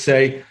mean,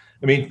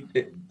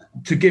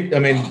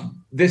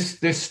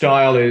 this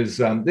style is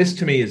this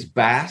to me is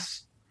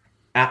Bass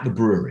at the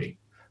brewery.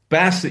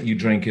 Bass that you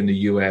drink in the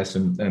US,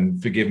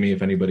 and forgive me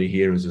if anybody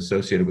here is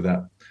associated with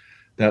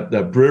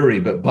that brewery,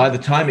 but by the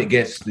time it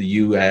gets to the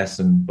US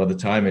and by the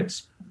time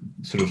it's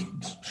sort of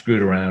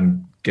screwed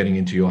around getting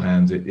into your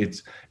hands,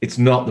 it's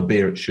not the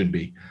beer it should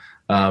be.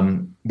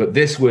 But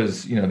this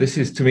was, this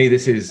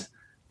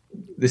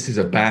is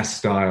a Bass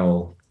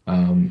style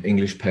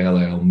English pale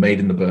ale made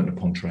in the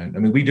Burton-upon-Trent. I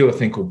mean, we do a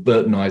thing called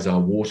Burtonize our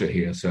water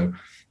here. So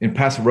in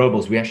Paso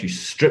Robles, we actually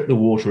strip the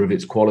water of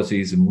its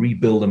qualities and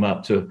rebuild them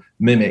up to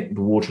mimic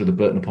the water of the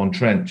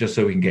Burton-upon-Trent, just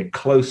so we can get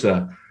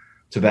closer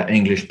to that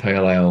English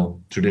pale ale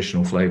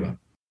traditional flavor.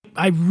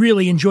 I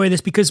really enjoy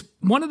this because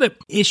one of the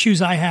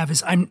issues I have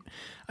is I'm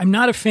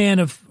not a fan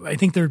of, I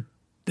think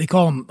they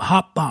call them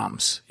hop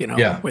bombs, that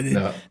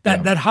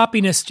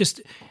hoppiness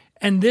just,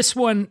 and this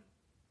one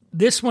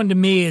to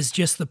me is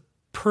just the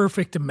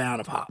perfect amount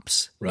of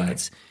hops.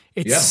 Right.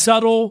 It's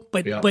subtle,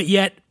 but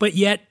yet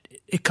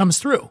it comes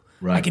through.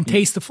 Right. I can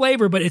taste the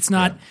flavor, but it's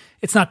not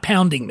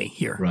pounding me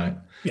here. Right.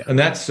 Yeah. And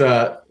that's,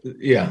 I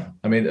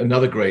mean,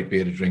 another great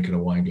beer to drink in a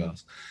wine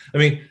glass. I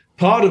mean,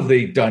 part of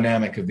the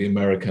dynamic of the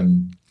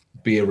American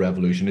beer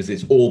revolution is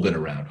it's all been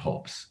around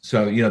hops.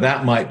 So,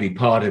 that might be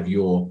part of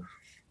your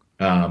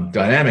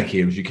dynamic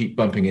here as you keep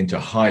bumping into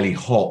highly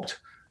hopped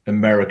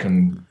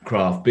American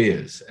craft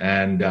beers.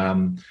 And,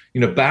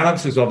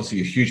 balance is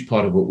obviously a huge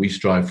part of what we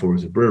strive for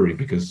as a brewery,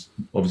 because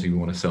obviously we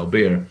want to sell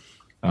beer.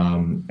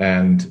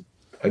 And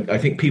I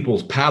think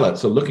people's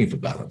palates are looking for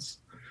balance.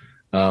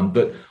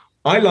 But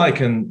I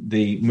liken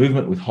the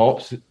movement with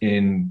hops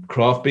in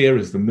craft beer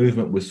as the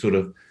movement with sort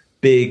of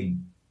big,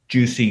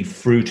 juicy,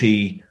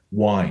 fruity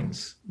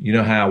wines. You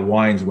know how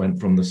wines went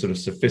from the sort of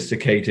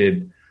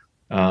sophisticated,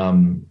 a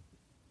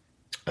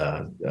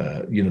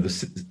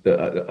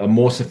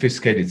more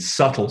sophisticated,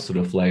 subtle sort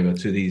of flavor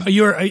to these.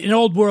 You're an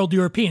old world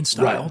European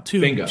style right.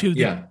 to Bingo.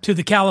 to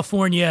the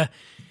California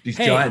these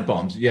Hey, giant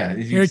bombs. Yeah,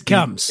 here it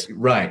comes.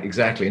 Right,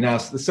 exactly. Now,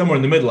 somewhere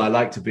in the middle, I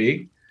like to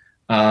be.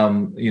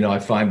 I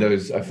find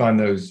those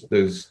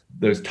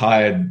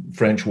tired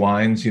French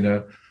wines,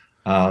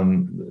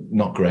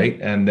 not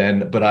great. And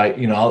then, but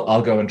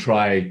I'll go and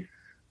try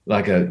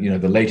like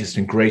the latest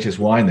and greatest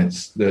wine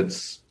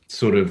that's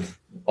sort of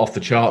off the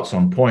charts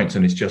on points,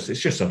 and it's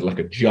just like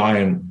a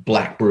giant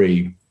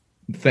blackberry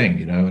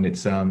thing, and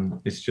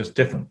it's just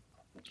different.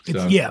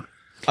 So,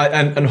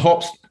 and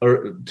hops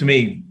are, to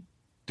me,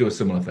 do a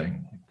similar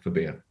thing for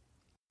beer.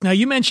 Now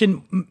you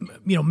mentioned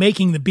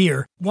making the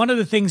beer. One of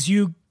the things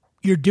you're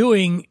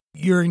doing,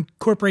 you're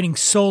incorporating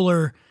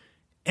solar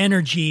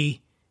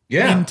energy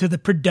into the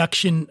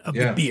production of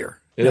the beer.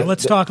 Now,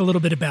 let's talk a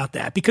little bit about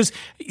that, because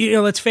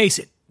let's face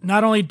it,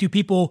 not only do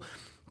people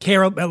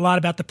care a lot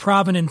about the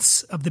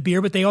provenance of the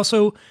beer, but they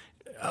also,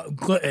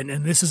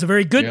 and this is a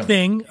very good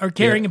thing, are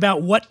caring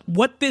about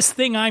what this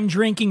thing I'm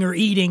drinking or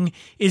eating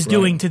is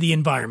doing to the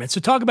environment. So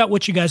talk about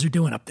what you guys are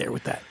doing up there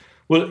with that.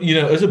 Well,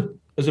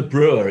 as a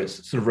brewer,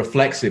 it's sort of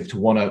reflexive to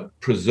want to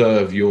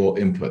preserve your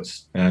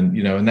inputs, and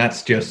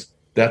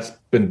that's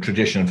been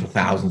tradition for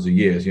thousands of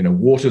years.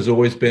 Water's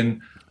always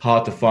been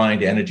hard to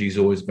find, energy's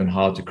always been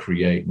hard to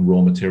create, and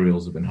raw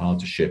materials have been hard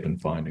to ship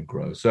and find and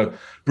grow. So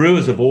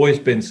brewers have always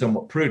been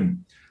somewhat prudent.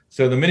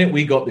 So the minute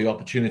we got the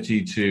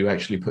opportunity to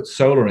actually put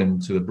solar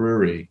into the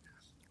brewery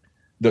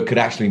that could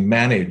actually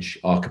manage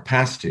our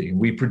capacity,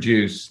 we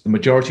produce, the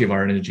majority of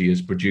our energy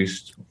is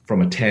produced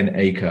from a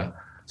 10-acre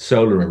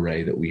solar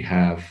array that we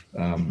have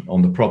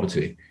on the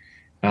property.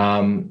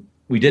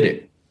 We did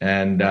it,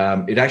 and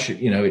it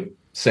actually, it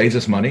saves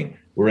us money.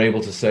 We're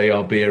able to say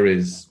our beer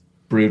is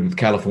brewed with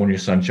California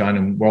sunshine,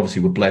 and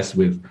we're blessed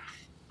with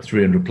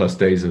 300 plus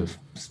days of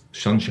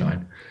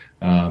sunshine,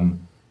 and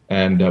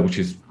which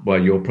is why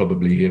you're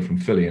probably here from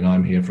Philly and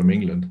I'm here from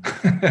England.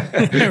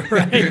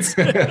 Right.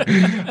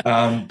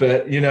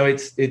 But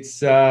it's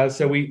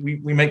so we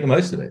make the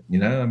most of it.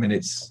 I mean,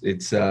 it's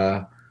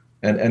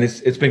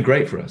been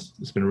great for us.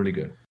 It's been really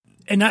good.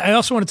 And I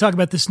also want to talk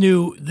about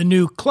the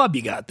new club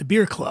you got, the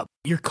beer club.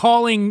 You're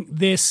calling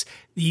this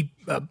the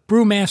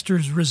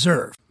Brewmasters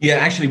Reserve. Yeah,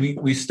 actually,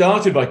 we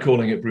started by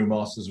calling it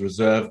Brewmasters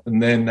Reserve,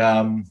 and then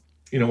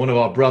one of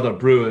our brother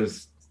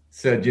brewers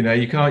said,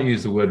 you can't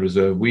use the word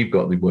reserve. We've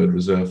got the word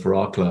reserve for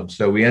our club,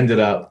 so we ended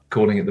up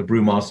calling it the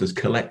Brewmasters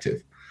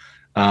Collective,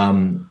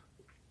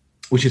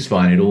 which is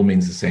fine. It all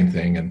means the same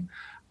thing, and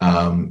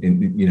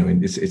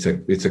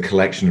it's a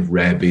collection of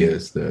rare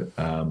beers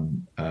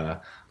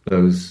that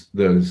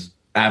those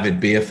avid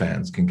beer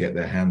fans can get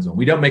their hands on.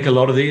 We don't make a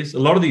lot of these. A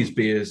lot of these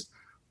beers,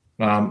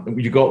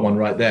 you got one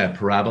right there,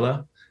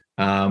 Parabola.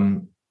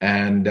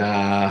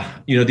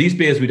 These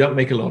beers we don't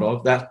make a lot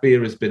of. That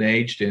beer has been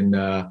aged in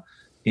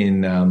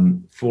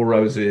Four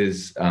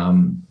Roses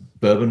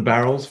bourbon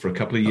barrels for a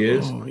couple of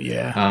years. Oh,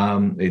 yeah.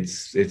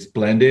 It's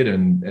blended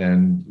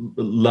and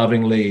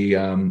lovingly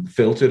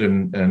filtered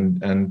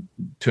and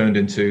turned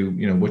into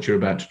what you're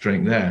about to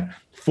drink there.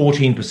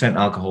 14%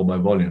 alcohol by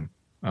volume.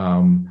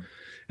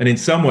 And in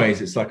some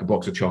ways, it's like a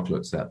box of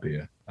chocolates, that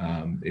beer.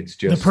 It's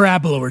just the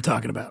Parabola we're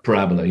talking about.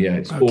 Parabola, yeah.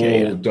 It's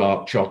all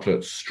dark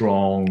chocolate,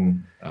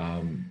 strong.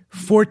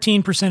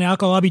 14%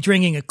 alcohol. I'll be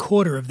drinking a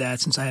quarter of that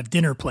since I have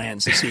dinner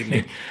plans this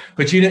evening.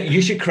 But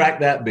you should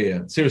crack that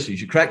beer. Seriously, you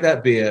should crack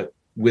that beer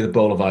with a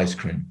bowl of ice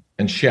cream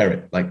and share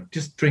it. Like,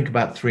 just drink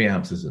about 3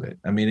 ounces of it.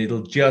 I mean,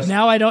 it'll just.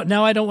 Now I don't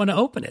want to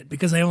open it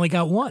because I only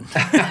got one.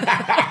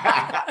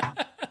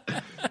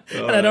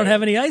 And I don't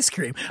have any ice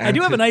cream. I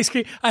do have an ice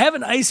cream. I have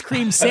an ice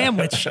cream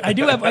sandwich. I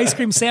do have ice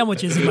cream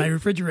sandwiches in my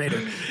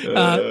refrigerator.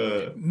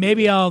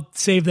 Maybe I'll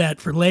save that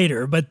for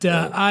later. But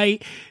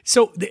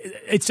so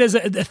it says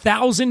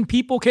 1,000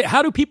 people.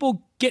 How do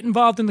people get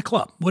involved in the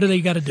club? What do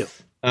they got to do?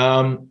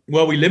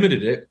 Well, we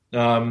limited it,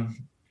 because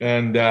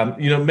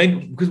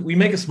we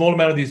make a small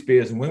amount of these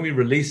beers, and when we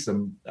release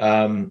them,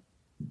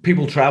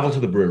 people travel to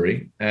the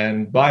brewery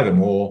and buy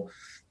them. Or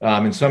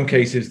in some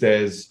cases,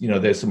 there's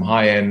some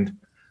high end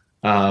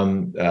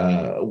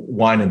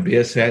wine and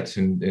beer sets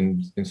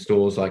in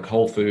stores like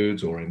Whole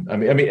Foods, or you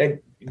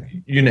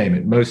name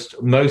it. Most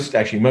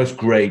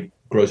great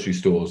grocery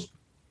stores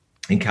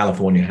in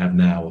California have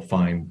now a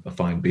fine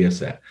beer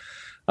set.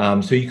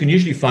 So you can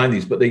usually find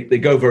these, but they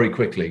go very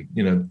quickly.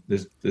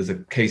 There's a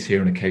case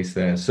here and a case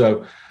there.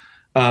 So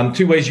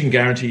 2 ways you can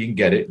guarantee you can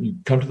get it. You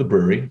come to the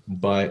brewery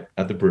and buy it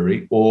at the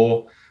brewery,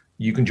 or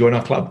you can join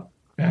our club.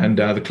 And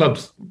the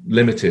club's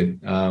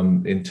limited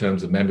in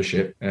terms of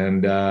membership.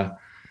 And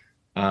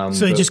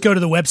so you just go to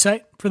the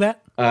website for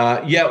that?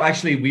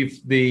 Actually,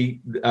 the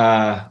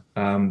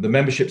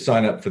membership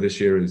sign up for this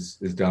year is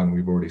done.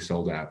 We've already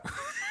sold out.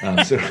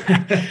 By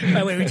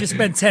the way, we just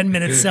spent 10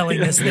 minutes selling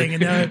this thing,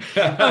 and by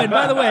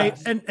the way,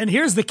 and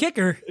here's the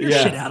kicker: you're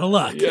shit out of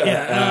luck.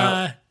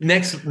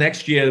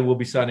 Next year we'll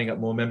be signing up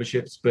more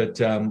memberships, but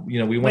we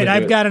want. Wait,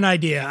 I've got an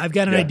idea. I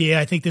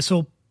think this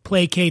will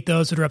placate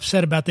those that are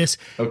upset about this.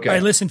 Okay. All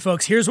right, listen,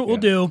 folks. Here's what we'll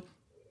do.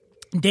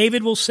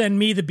 David will send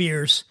me the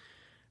beers.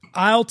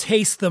 I'll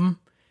taste them,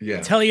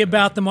 tell you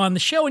about them on the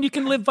show, and you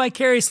can live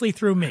vicariously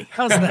through me.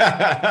 How's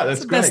that?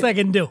 That's the best I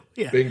can do.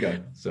 Yeah.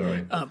 Bingo.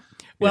 Sorry.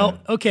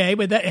 Okay,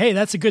 but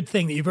that's a good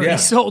thing that you've already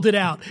sold it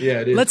out.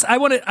 Yeah, it is. I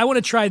want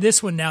to try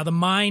this one now, the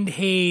Mind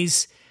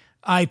Haze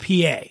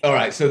IPA. All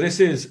right, so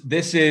this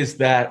is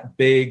that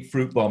big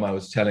fruit bomb I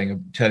was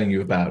telling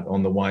you about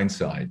on the wine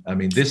side. I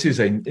mean, this is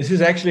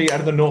actually out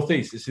of the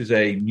Northeast. This is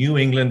a New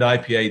England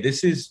IPA.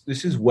 This is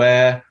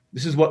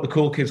what the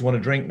cool kids want to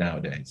drink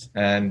nowadays,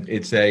 and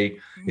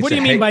what do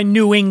you mean by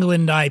New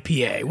England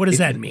IPA? What does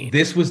that mean?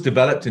 This was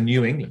developed in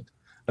New England.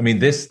 I mean,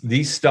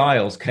 these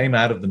styles came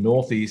out of the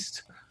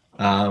Northeast,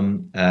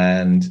 and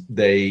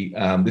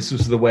this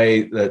was the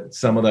way that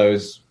some of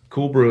those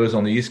cool brewers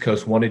on the East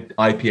Coast wanted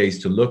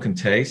IPAs to look and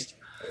taste.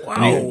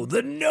 Wow,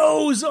 the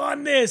nose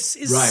on this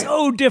is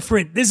so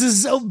different. This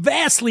is so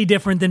vastly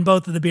different than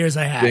both of the beers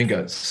I had.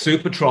 Bingo.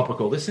 Super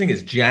tropical. This thing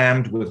is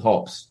jammed with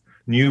hops.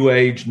 New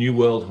age, new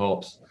world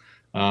hops.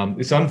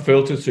 It's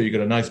unfiltered, so you got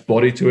a nice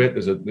body to it.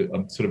 There's a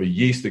sort of a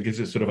yeast that gives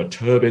it sort of a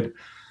turbid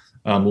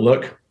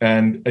look.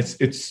 And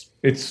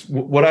it's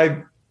what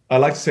I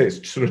like to say,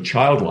 it's sort of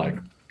childlike.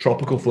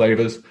 Tropical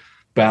flavors,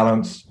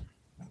 balance.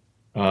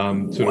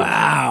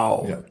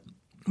 Wow.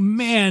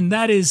 Man,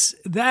 that is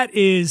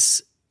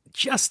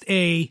just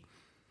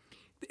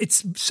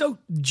it's so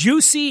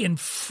juicy and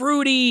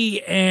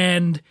fruity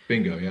and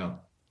bingo, yeah.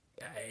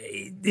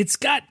 It's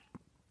got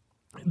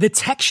the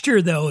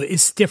texture though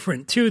is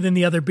different too than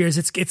the other beers.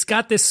 It's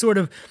got this sort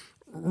of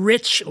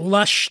rich,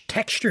 lush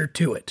texture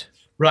to it.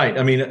 Right.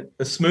 I mean,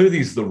 a smoothie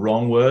is the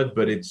wrong word,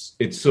 but it's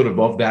sort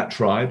of that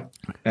tribe,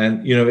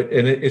 and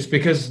it's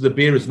because the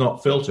beer is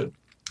not filtered,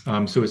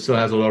 so it still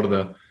has a lot of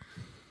the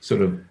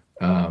sort of.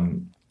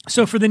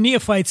 So for the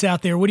neophytes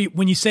out there,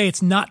 when you say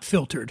it's not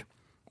filtered,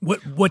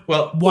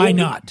 why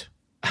not?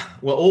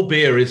 Well, all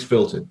beer is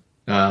filtered,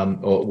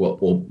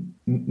 or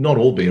not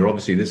all beer.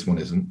 Obviously, this one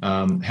isn't.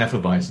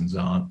 Hefeweizens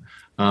aren't,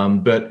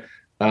 but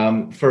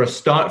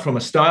from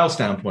a style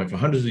standpoint, for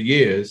hundreds of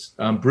years,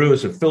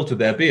 brewers have filtered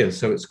their beers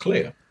so it's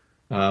clear.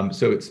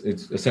 So it's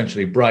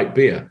essentially bright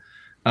beer.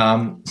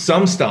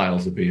 Some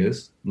styles of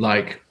beers,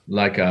 like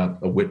a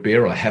wit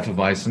beer or a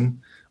Hefeweizen,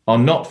 are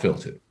not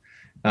filtered.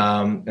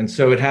 And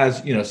so it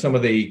has, some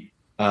of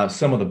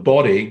the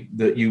body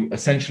that you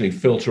essentially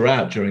filter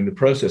out during the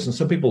process. And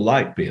some people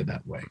like beer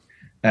that way.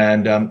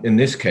 And in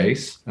this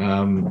case,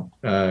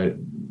 that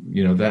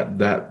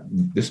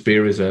this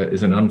beer is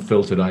an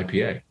unfiltered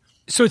IPA.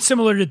 So it's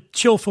similar to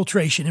chill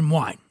filtration in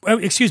wine.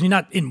 Excuse me,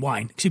 not in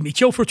wine. Excuse me,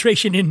 chill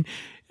filtration in.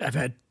 I've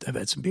had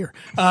some beer.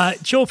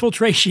 Chill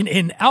filtration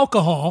in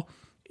alcohol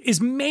is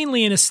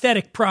mainly an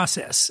aesthetic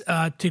process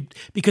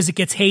because it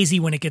gets hazy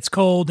when it gets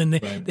cold, and they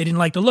didn't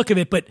like the look of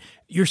it. But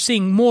you're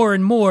seeing more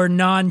and more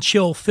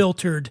non-chill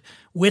filtered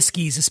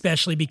whiskeys,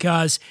 especially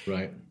because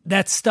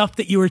that stuff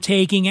that you were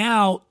taking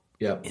out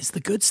is the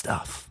good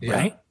stuff,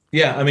 right?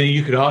 Yeah, I mean,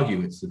 you could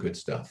argue it's the good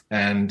stuff,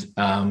 and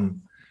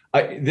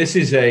this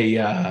is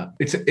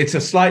it's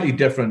a slightly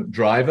different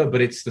driver,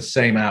 but it's the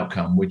same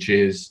outcome, which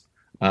is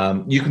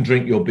you can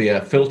drink your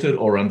beer filtered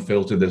or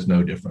unfiltered. There's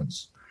no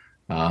difference.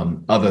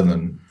 Other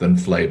than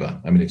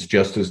flavor. I mean, it's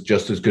just as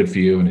good for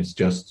you, and it's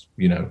just,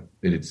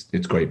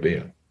 it's great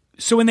beer.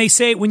 So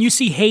when you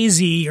see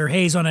hazy or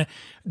haze on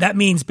that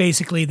means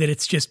basically that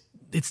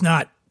it's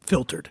not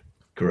filtered.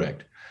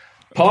 Correct.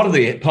 Part of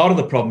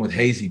the problem with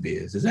hazy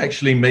beers is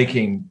actually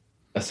having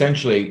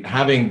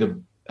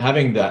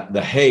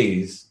the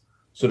haze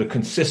sort of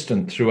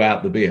consistent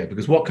throughout the beer,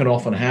 because what can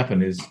often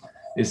happen is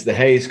the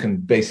haze can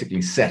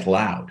basically settle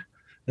out.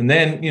 And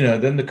then,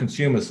 then the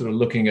consumer's sort of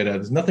looking at it.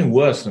 There's nothing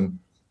worse than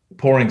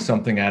pouring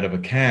something out of a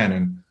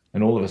can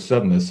and all of a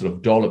sudden there's sort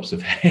of dollops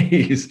of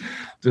haze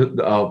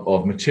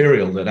of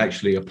material that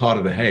actually are part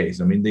of the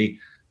haze. I mean, the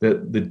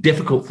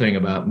difficult thing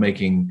about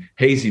making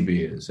hazy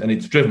beers, and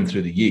it's driven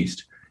through the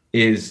yeast,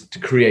 is to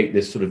create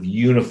this sort of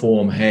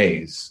uniform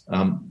haze,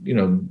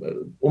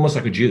 almost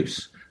like a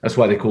juice. That's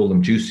why they call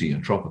them juicy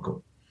and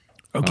tropical.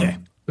 Okay.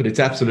 But it's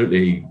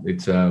absolutely,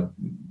 it's a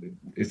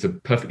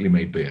perfectly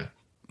made beer.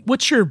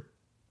 What's your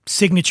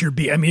signature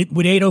beer? I mean,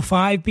 would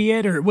 805 be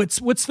it, or what's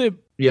the?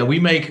 Yeah, we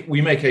make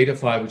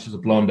 805, which is a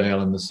blonde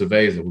ale, and the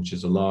Cerveza, which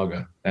is a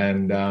lager.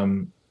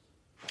 And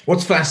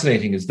what's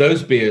fascinating is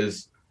those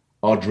beers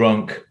are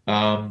drunk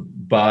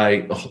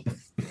by the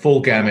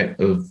full gamut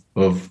of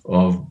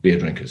beer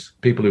drinkers.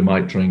 People who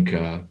might drink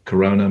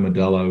Corona,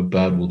 Modelo,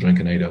 Bud will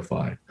drink an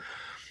 805.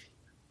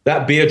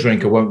 That beer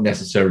drinker won't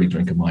necessarily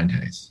drink a Mind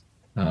Haze,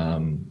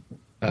 or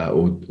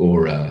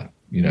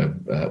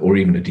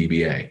even a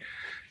DBA.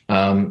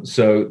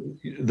 So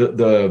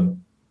the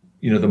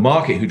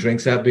market who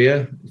drinks that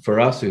beer for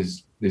us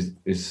is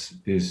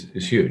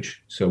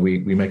huge. So we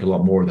make a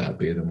lot more of that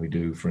beer than we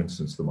do, for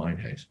instance, the Mind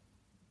Haze.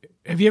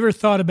 Have you ever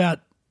thought about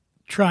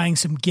trying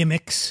some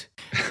gimmicks?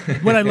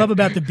 What I love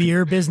about the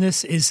beer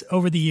business is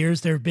over the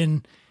years there have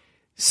been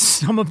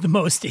some of the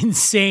most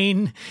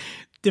insane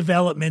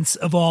developments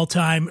of all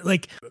time.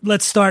 Like,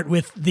 let's start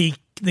with the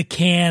the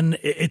can,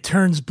 it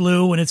turns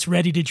blue when it's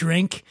ready to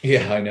drink.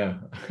 Yeah, I know.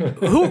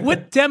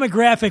 What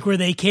demographic were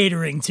they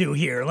catering to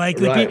here? Like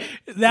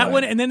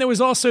one, and then there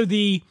was also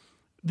the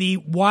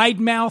wide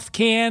mouth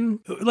can.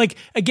 Like,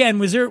 again,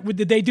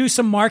 did they do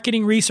some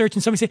marketing research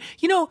and somebody say,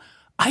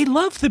 I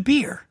love the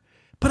beer,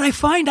 but I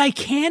find I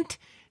can't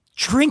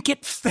drink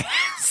it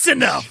fast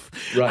enough.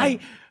 Right.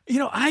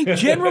 I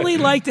generally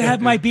like to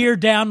have my beer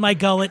down my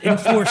gullet in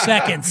 4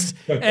 seconds.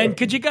 And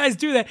could you guys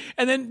do that?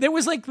 And then there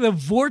was like the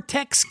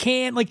Vortex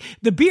can, like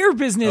the beer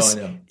business.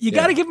 You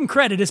got to give them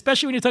credit,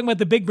 especially when you're talking about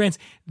the big brands.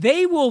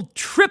 They will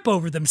trip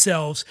over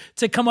themselves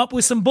to come up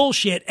with some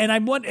bullshit. And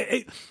I'm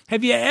wondering,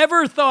 have you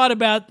ever thought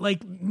about,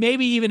 like,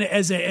 maybe even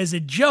as a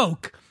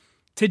joke,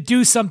 to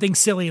do something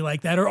silly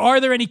like that? Or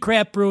are there any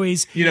craft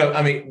breweries?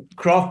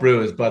 Craft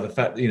brewers, by the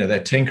fact, they're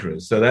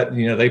tinkerers. So that,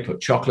 they put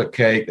chocolate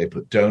cake, they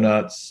put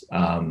donuts,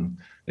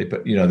 they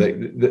put,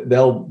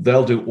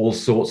 they'll do all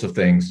sorts of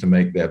things to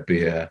make their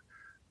beer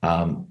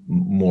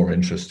more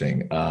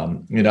interesting.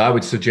 I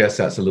would suggest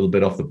that's a little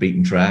bit off the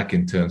beaten track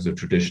in terms of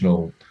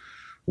traditional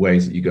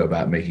ways that you go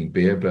about making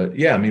beer. But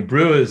yeah,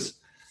 brewers,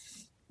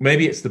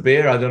 maybe it's the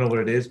beer, I don't know what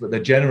it is, but they're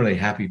generally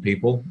happy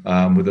people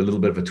with a little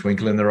bit of a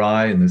twinkle in their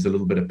eye, and there's a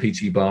little bit of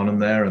P.T. Barnum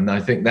there. And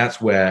I think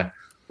that's where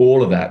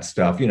all of that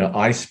stuff,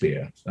 ice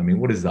beer.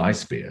 What is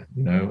ice beer?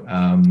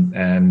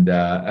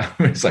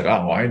 It's like,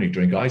 I only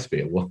drink ice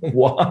beer. Well,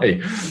 why?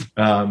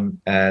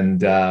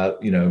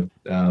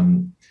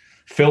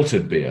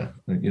 Filtered beer.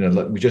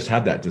 We just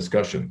had that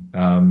discussion.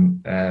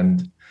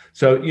 And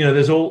so,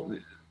 there's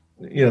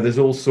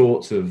all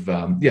sorts of,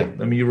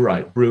 you're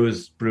right.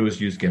 Brewers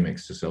use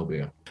gimmicks to sell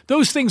beer.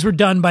 Those things were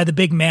done by the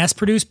big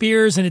mass-produced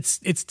beers, and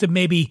it's to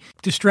maybe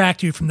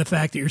distract you from the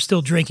fact that you're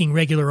still drinking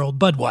regular old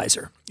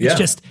Budweiser.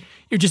 It's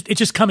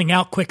just coming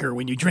out quicker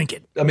when you drink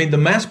it. The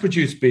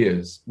mass-produced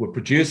beers were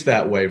produced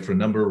that way for a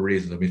number of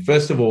reasons.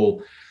 First of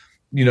all,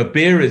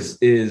 beer is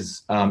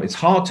it's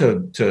hard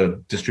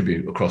to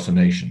distribute across a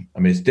nation.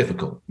 It's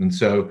difficult, and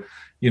so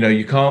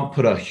you can't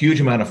put a huge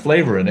amount of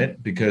flavor in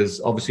it,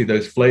 because obviously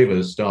those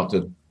flavors start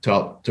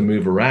to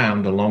move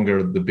around the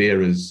longer the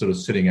beer is sort of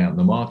sitting out in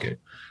the market.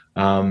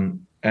 The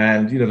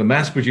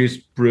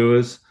mass-produced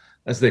brewers,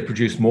 as they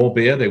produced more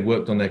beer, they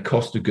worked on their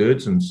cost of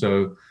goods, and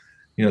so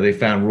they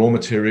found raw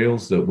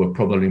materials that were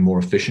probably more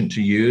efficient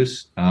to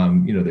use.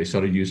 They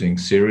started using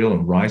cereal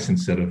and rice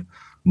instead of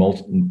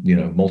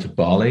malted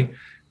barley,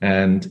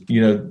 and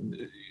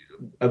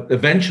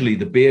eventually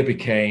the beer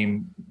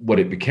became what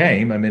it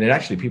became.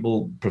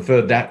 People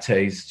preferred that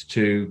taste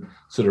to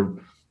sort of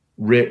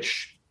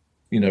rich,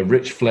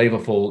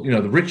 flavorful,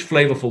 the rich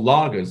flavorful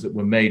lagers that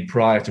were made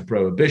prior to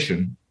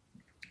Prohibition.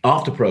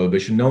 After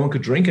Prohibition, no one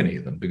could drink any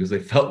of them because they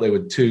felt they were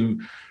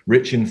too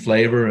rich in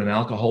flavor and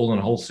alcohol and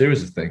a whole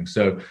series of things.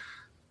 So,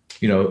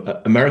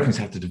 Americans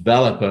have to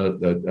develop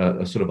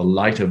a sort of a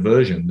lighter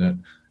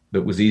version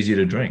that was easier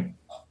to drink.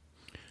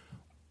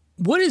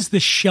 What is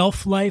the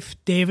shelf life,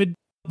 David?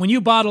 When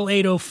you bottle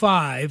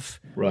 805,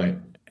 right?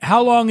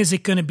 How long is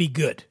it going to be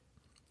good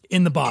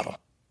in the bottle?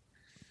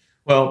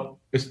 Well,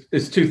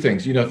 it's two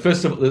things.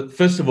 First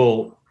of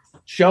all,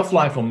 shelf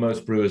life on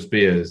most brewers'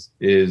 beers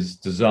is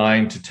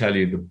designed to tell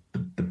you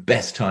the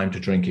best time to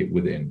drink it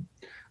within.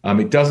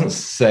 It doesn't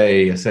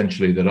say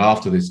essentially that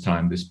after this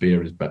time this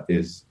beer is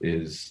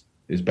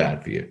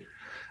bad for you.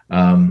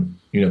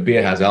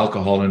 Beer has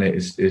alcohol in it.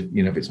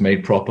 If it's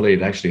made properly,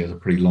 it actually has a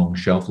pretty long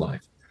shelf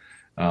life.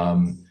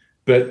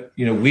 But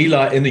we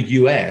like in the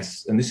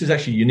U.S., and this is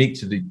actually unique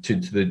to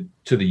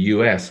the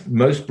U.S.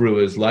 Most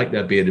brewers like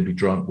their beer to be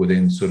drunk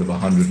within sort of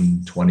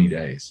 120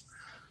 days,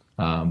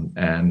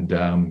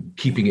 and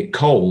keeping it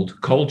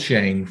cold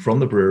chain from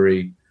the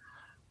brewery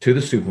to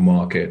the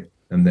supermarket,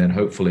 and then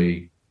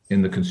hopefully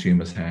in the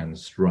consumer's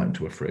hands right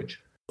into a fridge.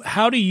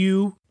 How do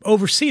you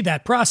oversee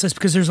that process?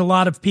 Because there's a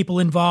lot of people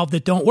involved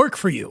that don't work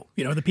for you,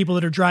 the people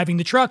that are driving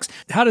the trucks.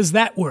 How does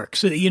that work?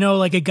 So,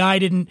 like a guy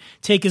didn't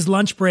take his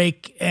lunch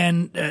break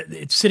and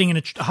it's sitting in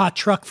a hot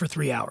truck for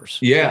 3 hours.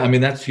 Yeah.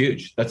 That's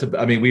huge.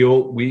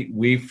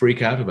 We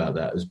freak out about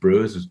that as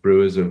brewers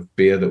of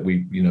beer that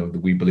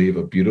that we believe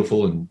are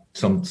beautiful, and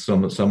some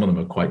of them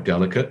are quite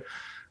delicate.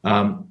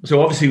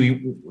 So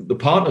obviously the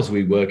partners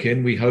we work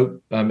in, we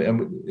hope, and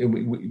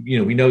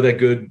we know they're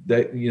good,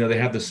 that, they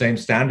have the same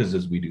standards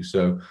as we do.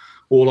 So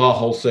all our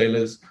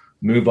wholesalers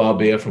move our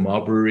beer from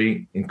our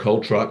brewery in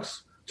cold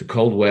trucks to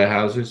cold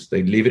warehouses.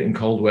 They leave it in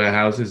cold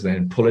warehouses,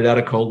 then pull it out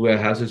of cold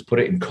warehouses, put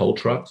it in cold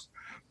trucks,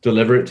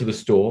 deliver it to the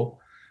store,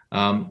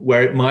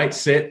 where it might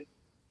sit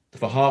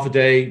for half a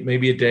day,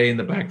 maybe a day in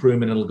the back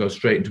room, and it'll go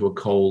straight into a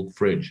cold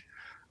fridge.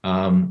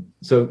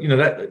 So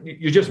that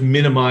you're just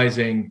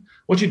minimizing.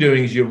 What you're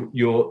doing is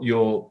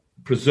you're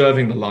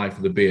preserving the life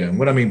of the beer. And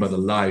what I mean by the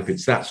life,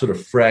 it's that sort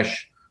of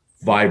fresh,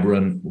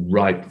 vibrant,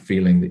 ripe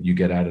feeling that you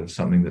get out of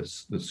something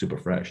that's super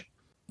fresh.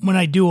 When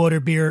I do order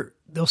beer,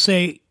 they'll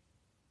say,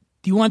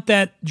 "Do you want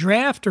that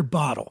draft or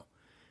bottle?"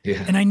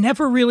 Yeah. And I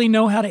never really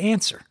know how to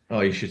answer.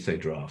 Oh, you should say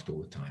draft all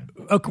the time.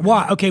 Okay,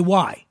 why? Okay,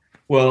 why?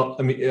 Well,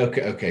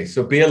 okay.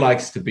 So beer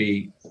likes to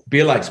be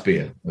beer likes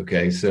beer.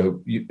 Okay,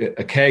 so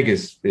a keg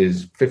is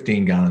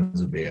 15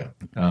 gallons of beer.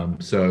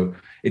 So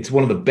it's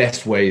one of the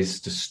best ways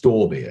to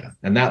store beer.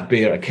 And that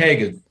beer, a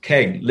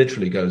keg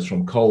literally goes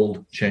from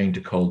cold chain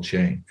to cold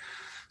chain.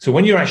 So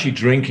when you're actually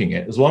drinking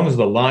it, as long as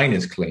the line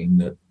is clean,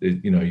 that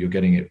you're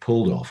getting it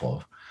pulled off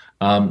of,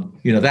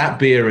 that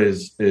beer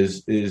is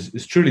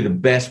truly the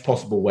best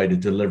possible way to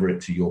deliver it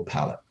to your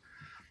palate.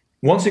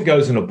 Once it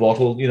goes in a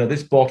bottle,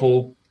 this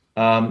bottle,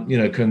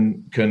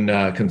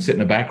 can sit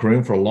in a back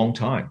room for a long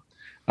time.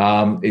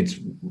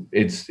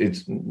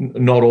 It's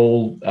not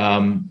all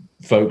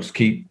folks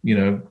keep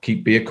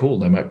beer cool.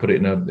 They might put it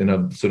in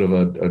a sort of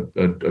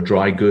a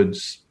dry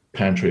goods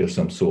pantry of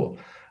some sort.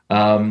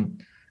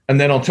 And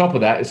then on top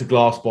of that, it's a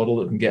glass bottle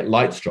that can get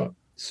light struck.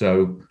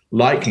 So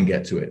light can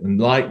get to it, and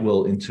light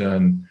will in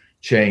turn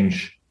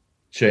change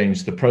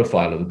the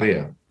profile of the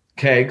beer.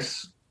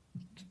 Kegs,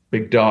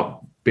 big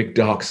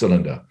dark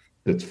cylinder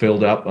that's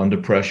filled up under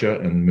pressure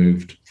and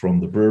moved from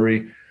the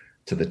brewery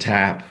to the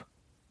tap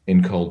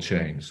in cold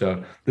chain.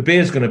 So the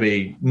beer is going to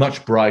be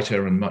much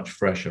brighter and much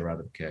fresher out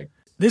of the keg.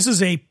 This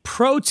is a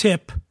pro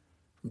tip,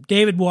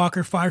 David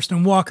Walker,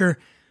 Firestone Walker.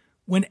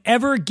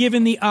 Whenever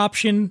given the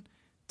option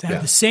to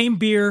have the same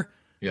beer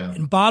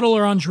in bottle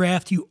or on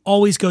draft, you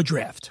always go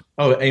draft.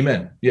 Oh,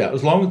 amen. Yeah,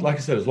 as long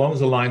as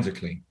the lines are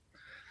clean.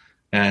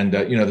 And,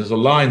 there's a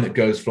line that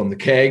goes from the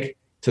keg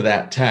to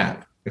that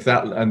tap. If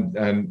that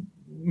and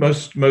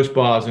most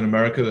bars in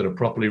America that are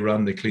properly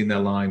run, they clean their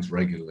lines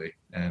regularly.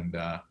 And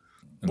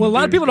well, a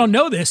lot of people don't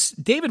know this.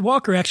 David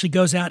Walker actually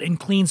goes out and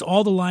cleans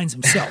all the lines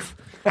himself.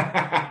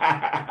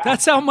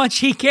 That's how much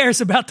he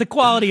cares about the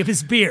quality of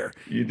his beer.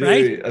 You do.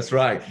 Right? That's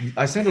right.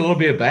 I sent a little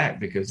beer back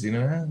because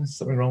there's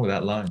something wrong with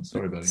that line.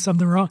 Sorry, buddy.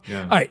 Something wrong.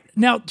 Yeah. All right.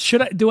 Now,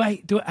 do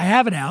I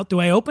have it out? Do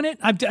I open it?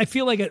 I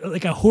feel like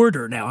a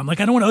hoarder now. I'm like,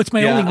 I don't want to. It's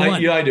my only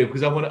one. I do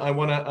because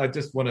I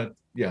just want to.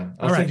 Yeah.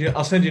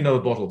 I'll send you another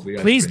bottle for the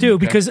ice Please cream. do,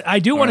 okay? because I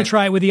do want to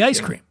try it with the ice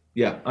cream.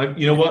 Yeah.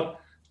 You know what?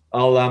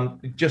 I'll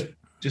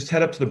just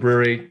head up to the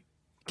brewery.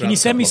 Can you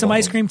send me some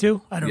ice cream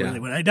too? I don't really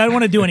want. I don't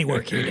want to do any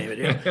work here, David.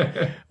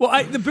 Yeah.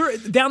 Well, the brewery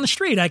down the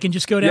street, I can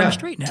just go down the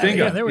street now.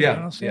 Bingo. Yeah, there we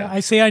go. I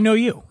say I know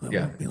you.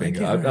 Yeah,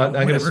 bingo.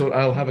 Like,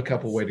 I'll have a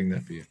couple waiting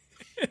there for you.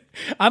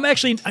 I'm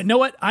actually. You know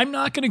what? I'm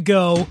not going to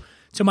go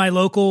to my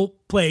local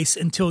place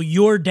until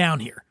you're down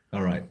here.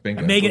 All right,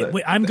 bingo.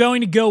 I'm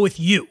going to go with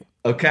you.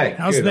 Okay,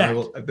 how's good.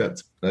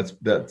 that?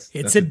 That's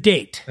it's a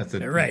date. That's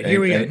a right.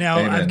 Here we go. Now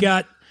I've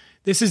got.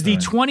 This is the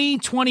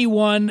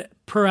 2021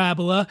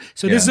 Parabola.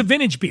 So this is a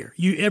vintage beer.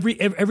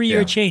 Every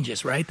year it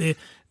changes, right? The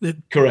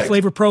correct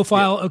flavor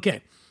profile. Yeah.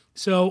 Okay.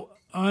 So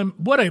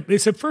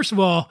first of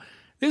all,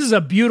 this is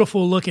a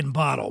beautiful looking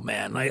bottle,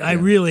 man.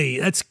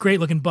 That's a great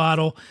looking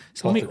bottle.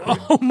 So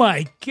oh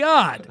my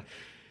God.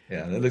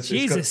 Yeah,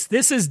 Jesus,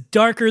 this is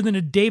darker than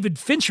a David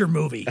Fincher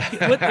movie.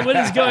 What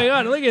is going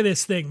on? Look at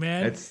this thing,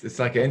 man. It's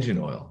like engine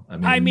oil.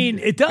 I mean,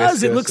 it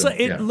does. It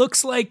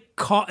looks like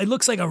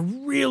a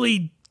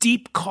really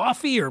deep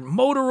coffee or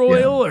motor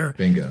oil or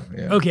bingo.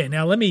 Yeah. Okay,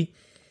 now let me.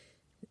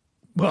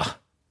 Well,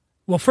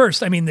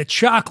 first, I mean, the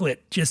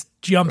chocolate just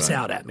jumps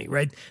out at me,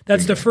 right?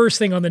 That's bingo. The first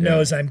thing on the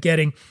nose I'm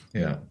getting.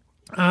 Yeah.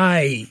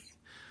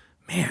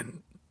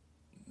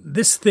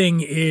 This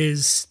thing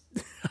is.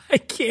 I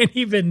can't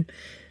even.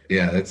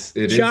 Yeah,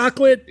 it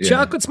chocolate. Is,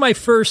 Chocolate's my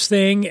first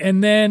thing,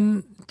 and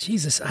then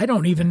Jesus, I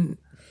don't even.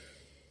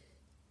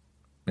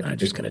 I'm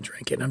just going to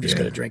drink it. I'm just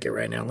going to drink it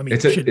right now. Let me.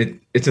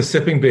 It's a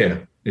sipping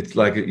beer. It's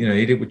like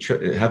eat it with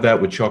have that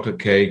with chocolate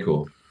cake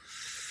or.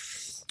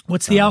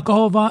 What's the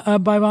alcohol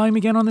by volume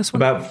again on this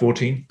one? About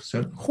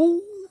 14%. Oh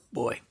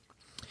boy!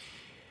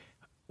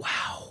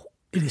 Wow,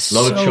 it is a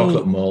lot of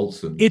chocolate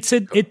malts. And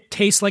it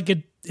tastes like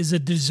is a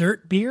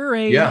dessert beer.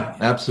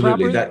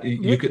 Absolutely.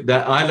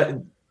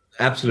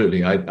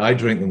 Absolutely. I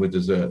drink them with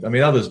dessert. I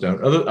mean, others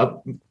don't.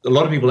 A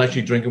lot of people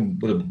actually drink them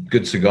with a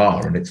good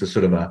cigar, and it's a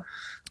sort of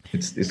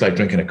it's like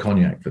drinking a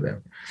cognac for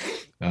them.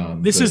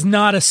 This is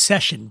not a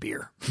session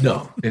beer.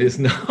 No, it is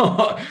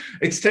not.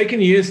 It's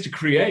taken years to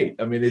create.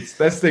 I mean,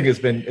 this thing has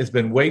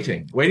been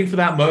waiting for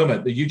that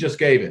moment that you just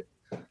gave it.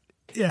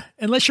 Yeah,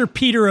 unless you're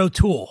Peter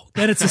O'Toole,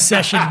 then it's a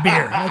session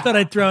beer. I thought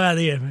I'd throw out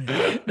the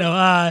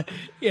no.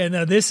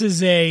 This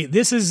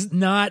is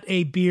not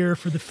a beer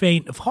for the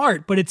faint of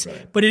heart, but it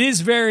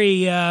is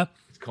very.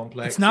 It's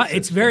complex. It's not.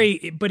 It's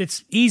very, but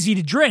it's easy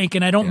to drink,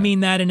 and I don't mean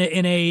that in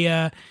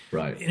a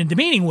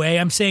demeaning way.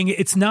 I'm saying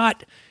it's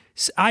not.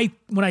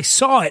 When I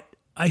saw it,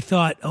 I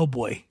thought, oh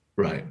boy,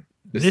 right.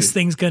 This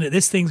thing's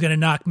gonna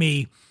knock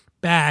me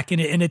back,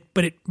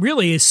 but it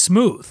really is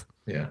smooth.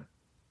 Yeah.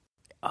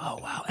 Oh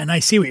wow! And I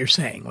see what you're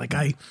saying. Like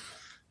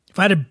if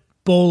I had a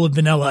bowl of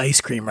vanilla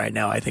ice cream right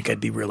now, I think I'd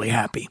be really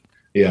happy.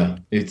 Yeah,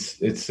 it's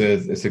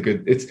a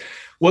good.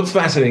 What's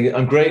fascinating.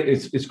 I'm great.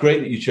 It's great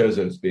that you chose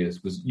those beers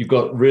because you've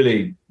got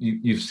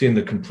you've seen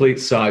the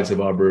complete sides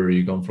of our brewery.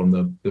 You've gone from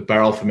the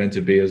barrel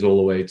fermented beers all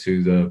the way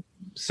to the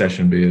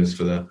session beers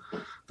for the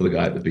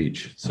guy at the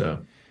beach. So,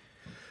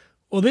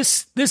 well,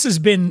 this has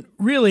been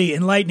really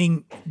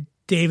enlightening,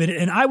 David.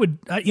 And I would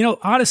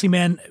honestly,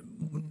 man.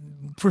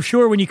 for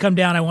sure, when you come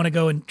down, I want to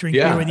go and drink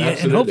beer with you.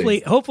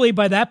 Absolutely. And hopefully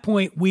by that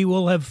point, we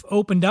will have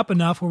opened up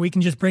enough where we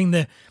can just bring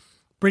the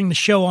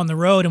show on the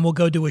road, and we'll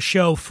go do a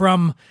show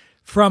from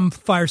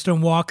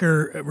Firestone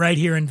Walker right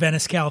here in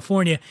Venice,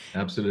 California.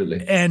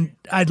 Absolutely. And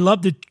I'd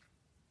love to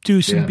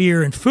do some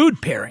beer and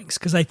food pairings,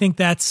 because I think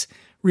that's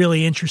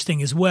really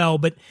interesting as well.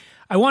 But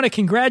I want to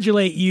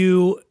congratulate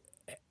you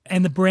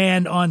and the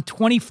brand on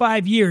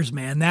 25 years,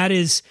 man.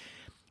 It's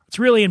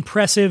really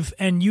impressive.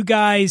 And you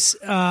guys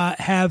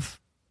have,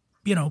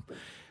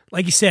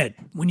 like you said,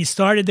 when you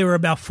started, there were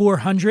about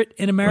 400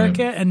 in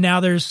America, and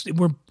now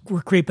we're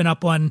creeping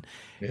up on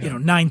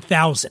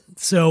 9,000.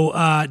 So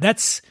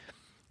it's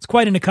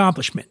quite an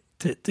accomplishment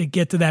to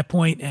get to that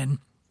point. And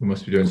we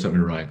must be doing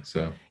something right.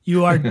 So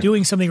you are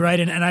doing something right,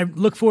 and I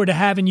look forward to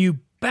having you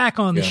back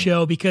on the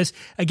show, because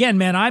again,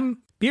 man,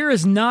 beer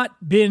has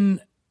not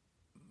been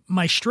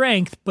my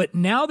strength, but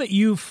now that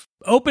you've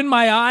opened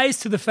my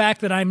eyes to the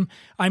fact that I'm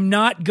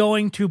not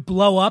going to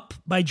blow up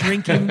by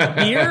drinking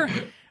beer,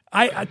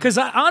 because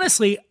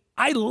honestly,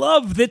 I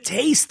love the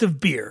taste of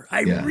beer.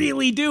 I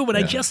really do, but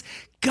I just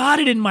got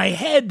it in my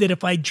head that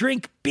if I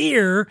drink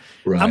beer,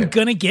 I'm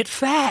gonna get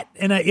fat,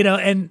 and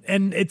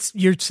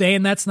you're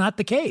saying that's not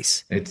the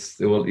case.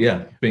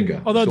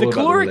 Bingo. Although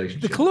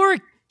the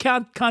caloric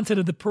content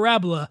of the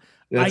Parabola,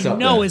 I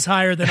know is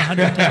higher than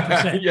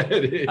 110%. Yeah,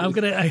 it is.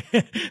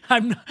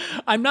 I'm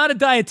not a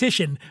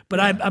dietitian,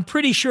 but I'm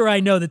pretty sure I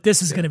know that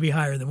this is going to be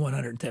higher than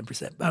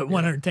 110%,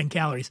 110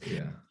 calories.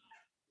 Yeah.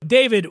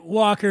 David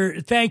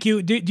Walker, thank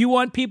you. Do you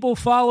want people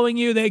following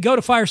you? They go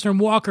to Firestone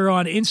Walker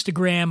on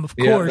Instagram, of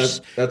course.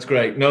 That's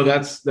great. No,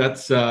 that's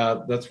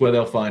where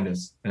they'll find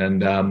us,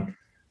 and I'll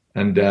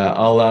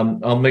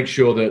make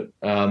sure that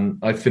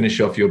I finish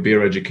off your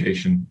beer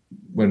education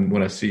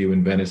when I see you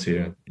in Venice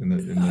here in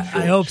the short,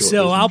 I hope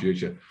so.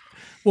 Future.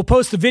 We'll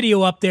post the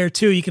video up there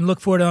too. You can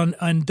look for it on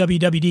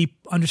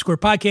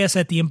WWD_podcast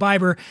at the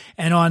Imbiber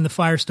and on the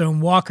Firestone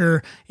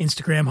Walker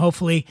Instagram,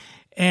 hopefully.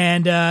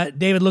 And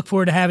David, look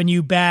forward to having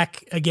you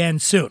back again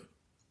soon.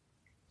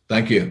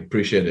 Thank you.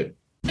 Appreciate it.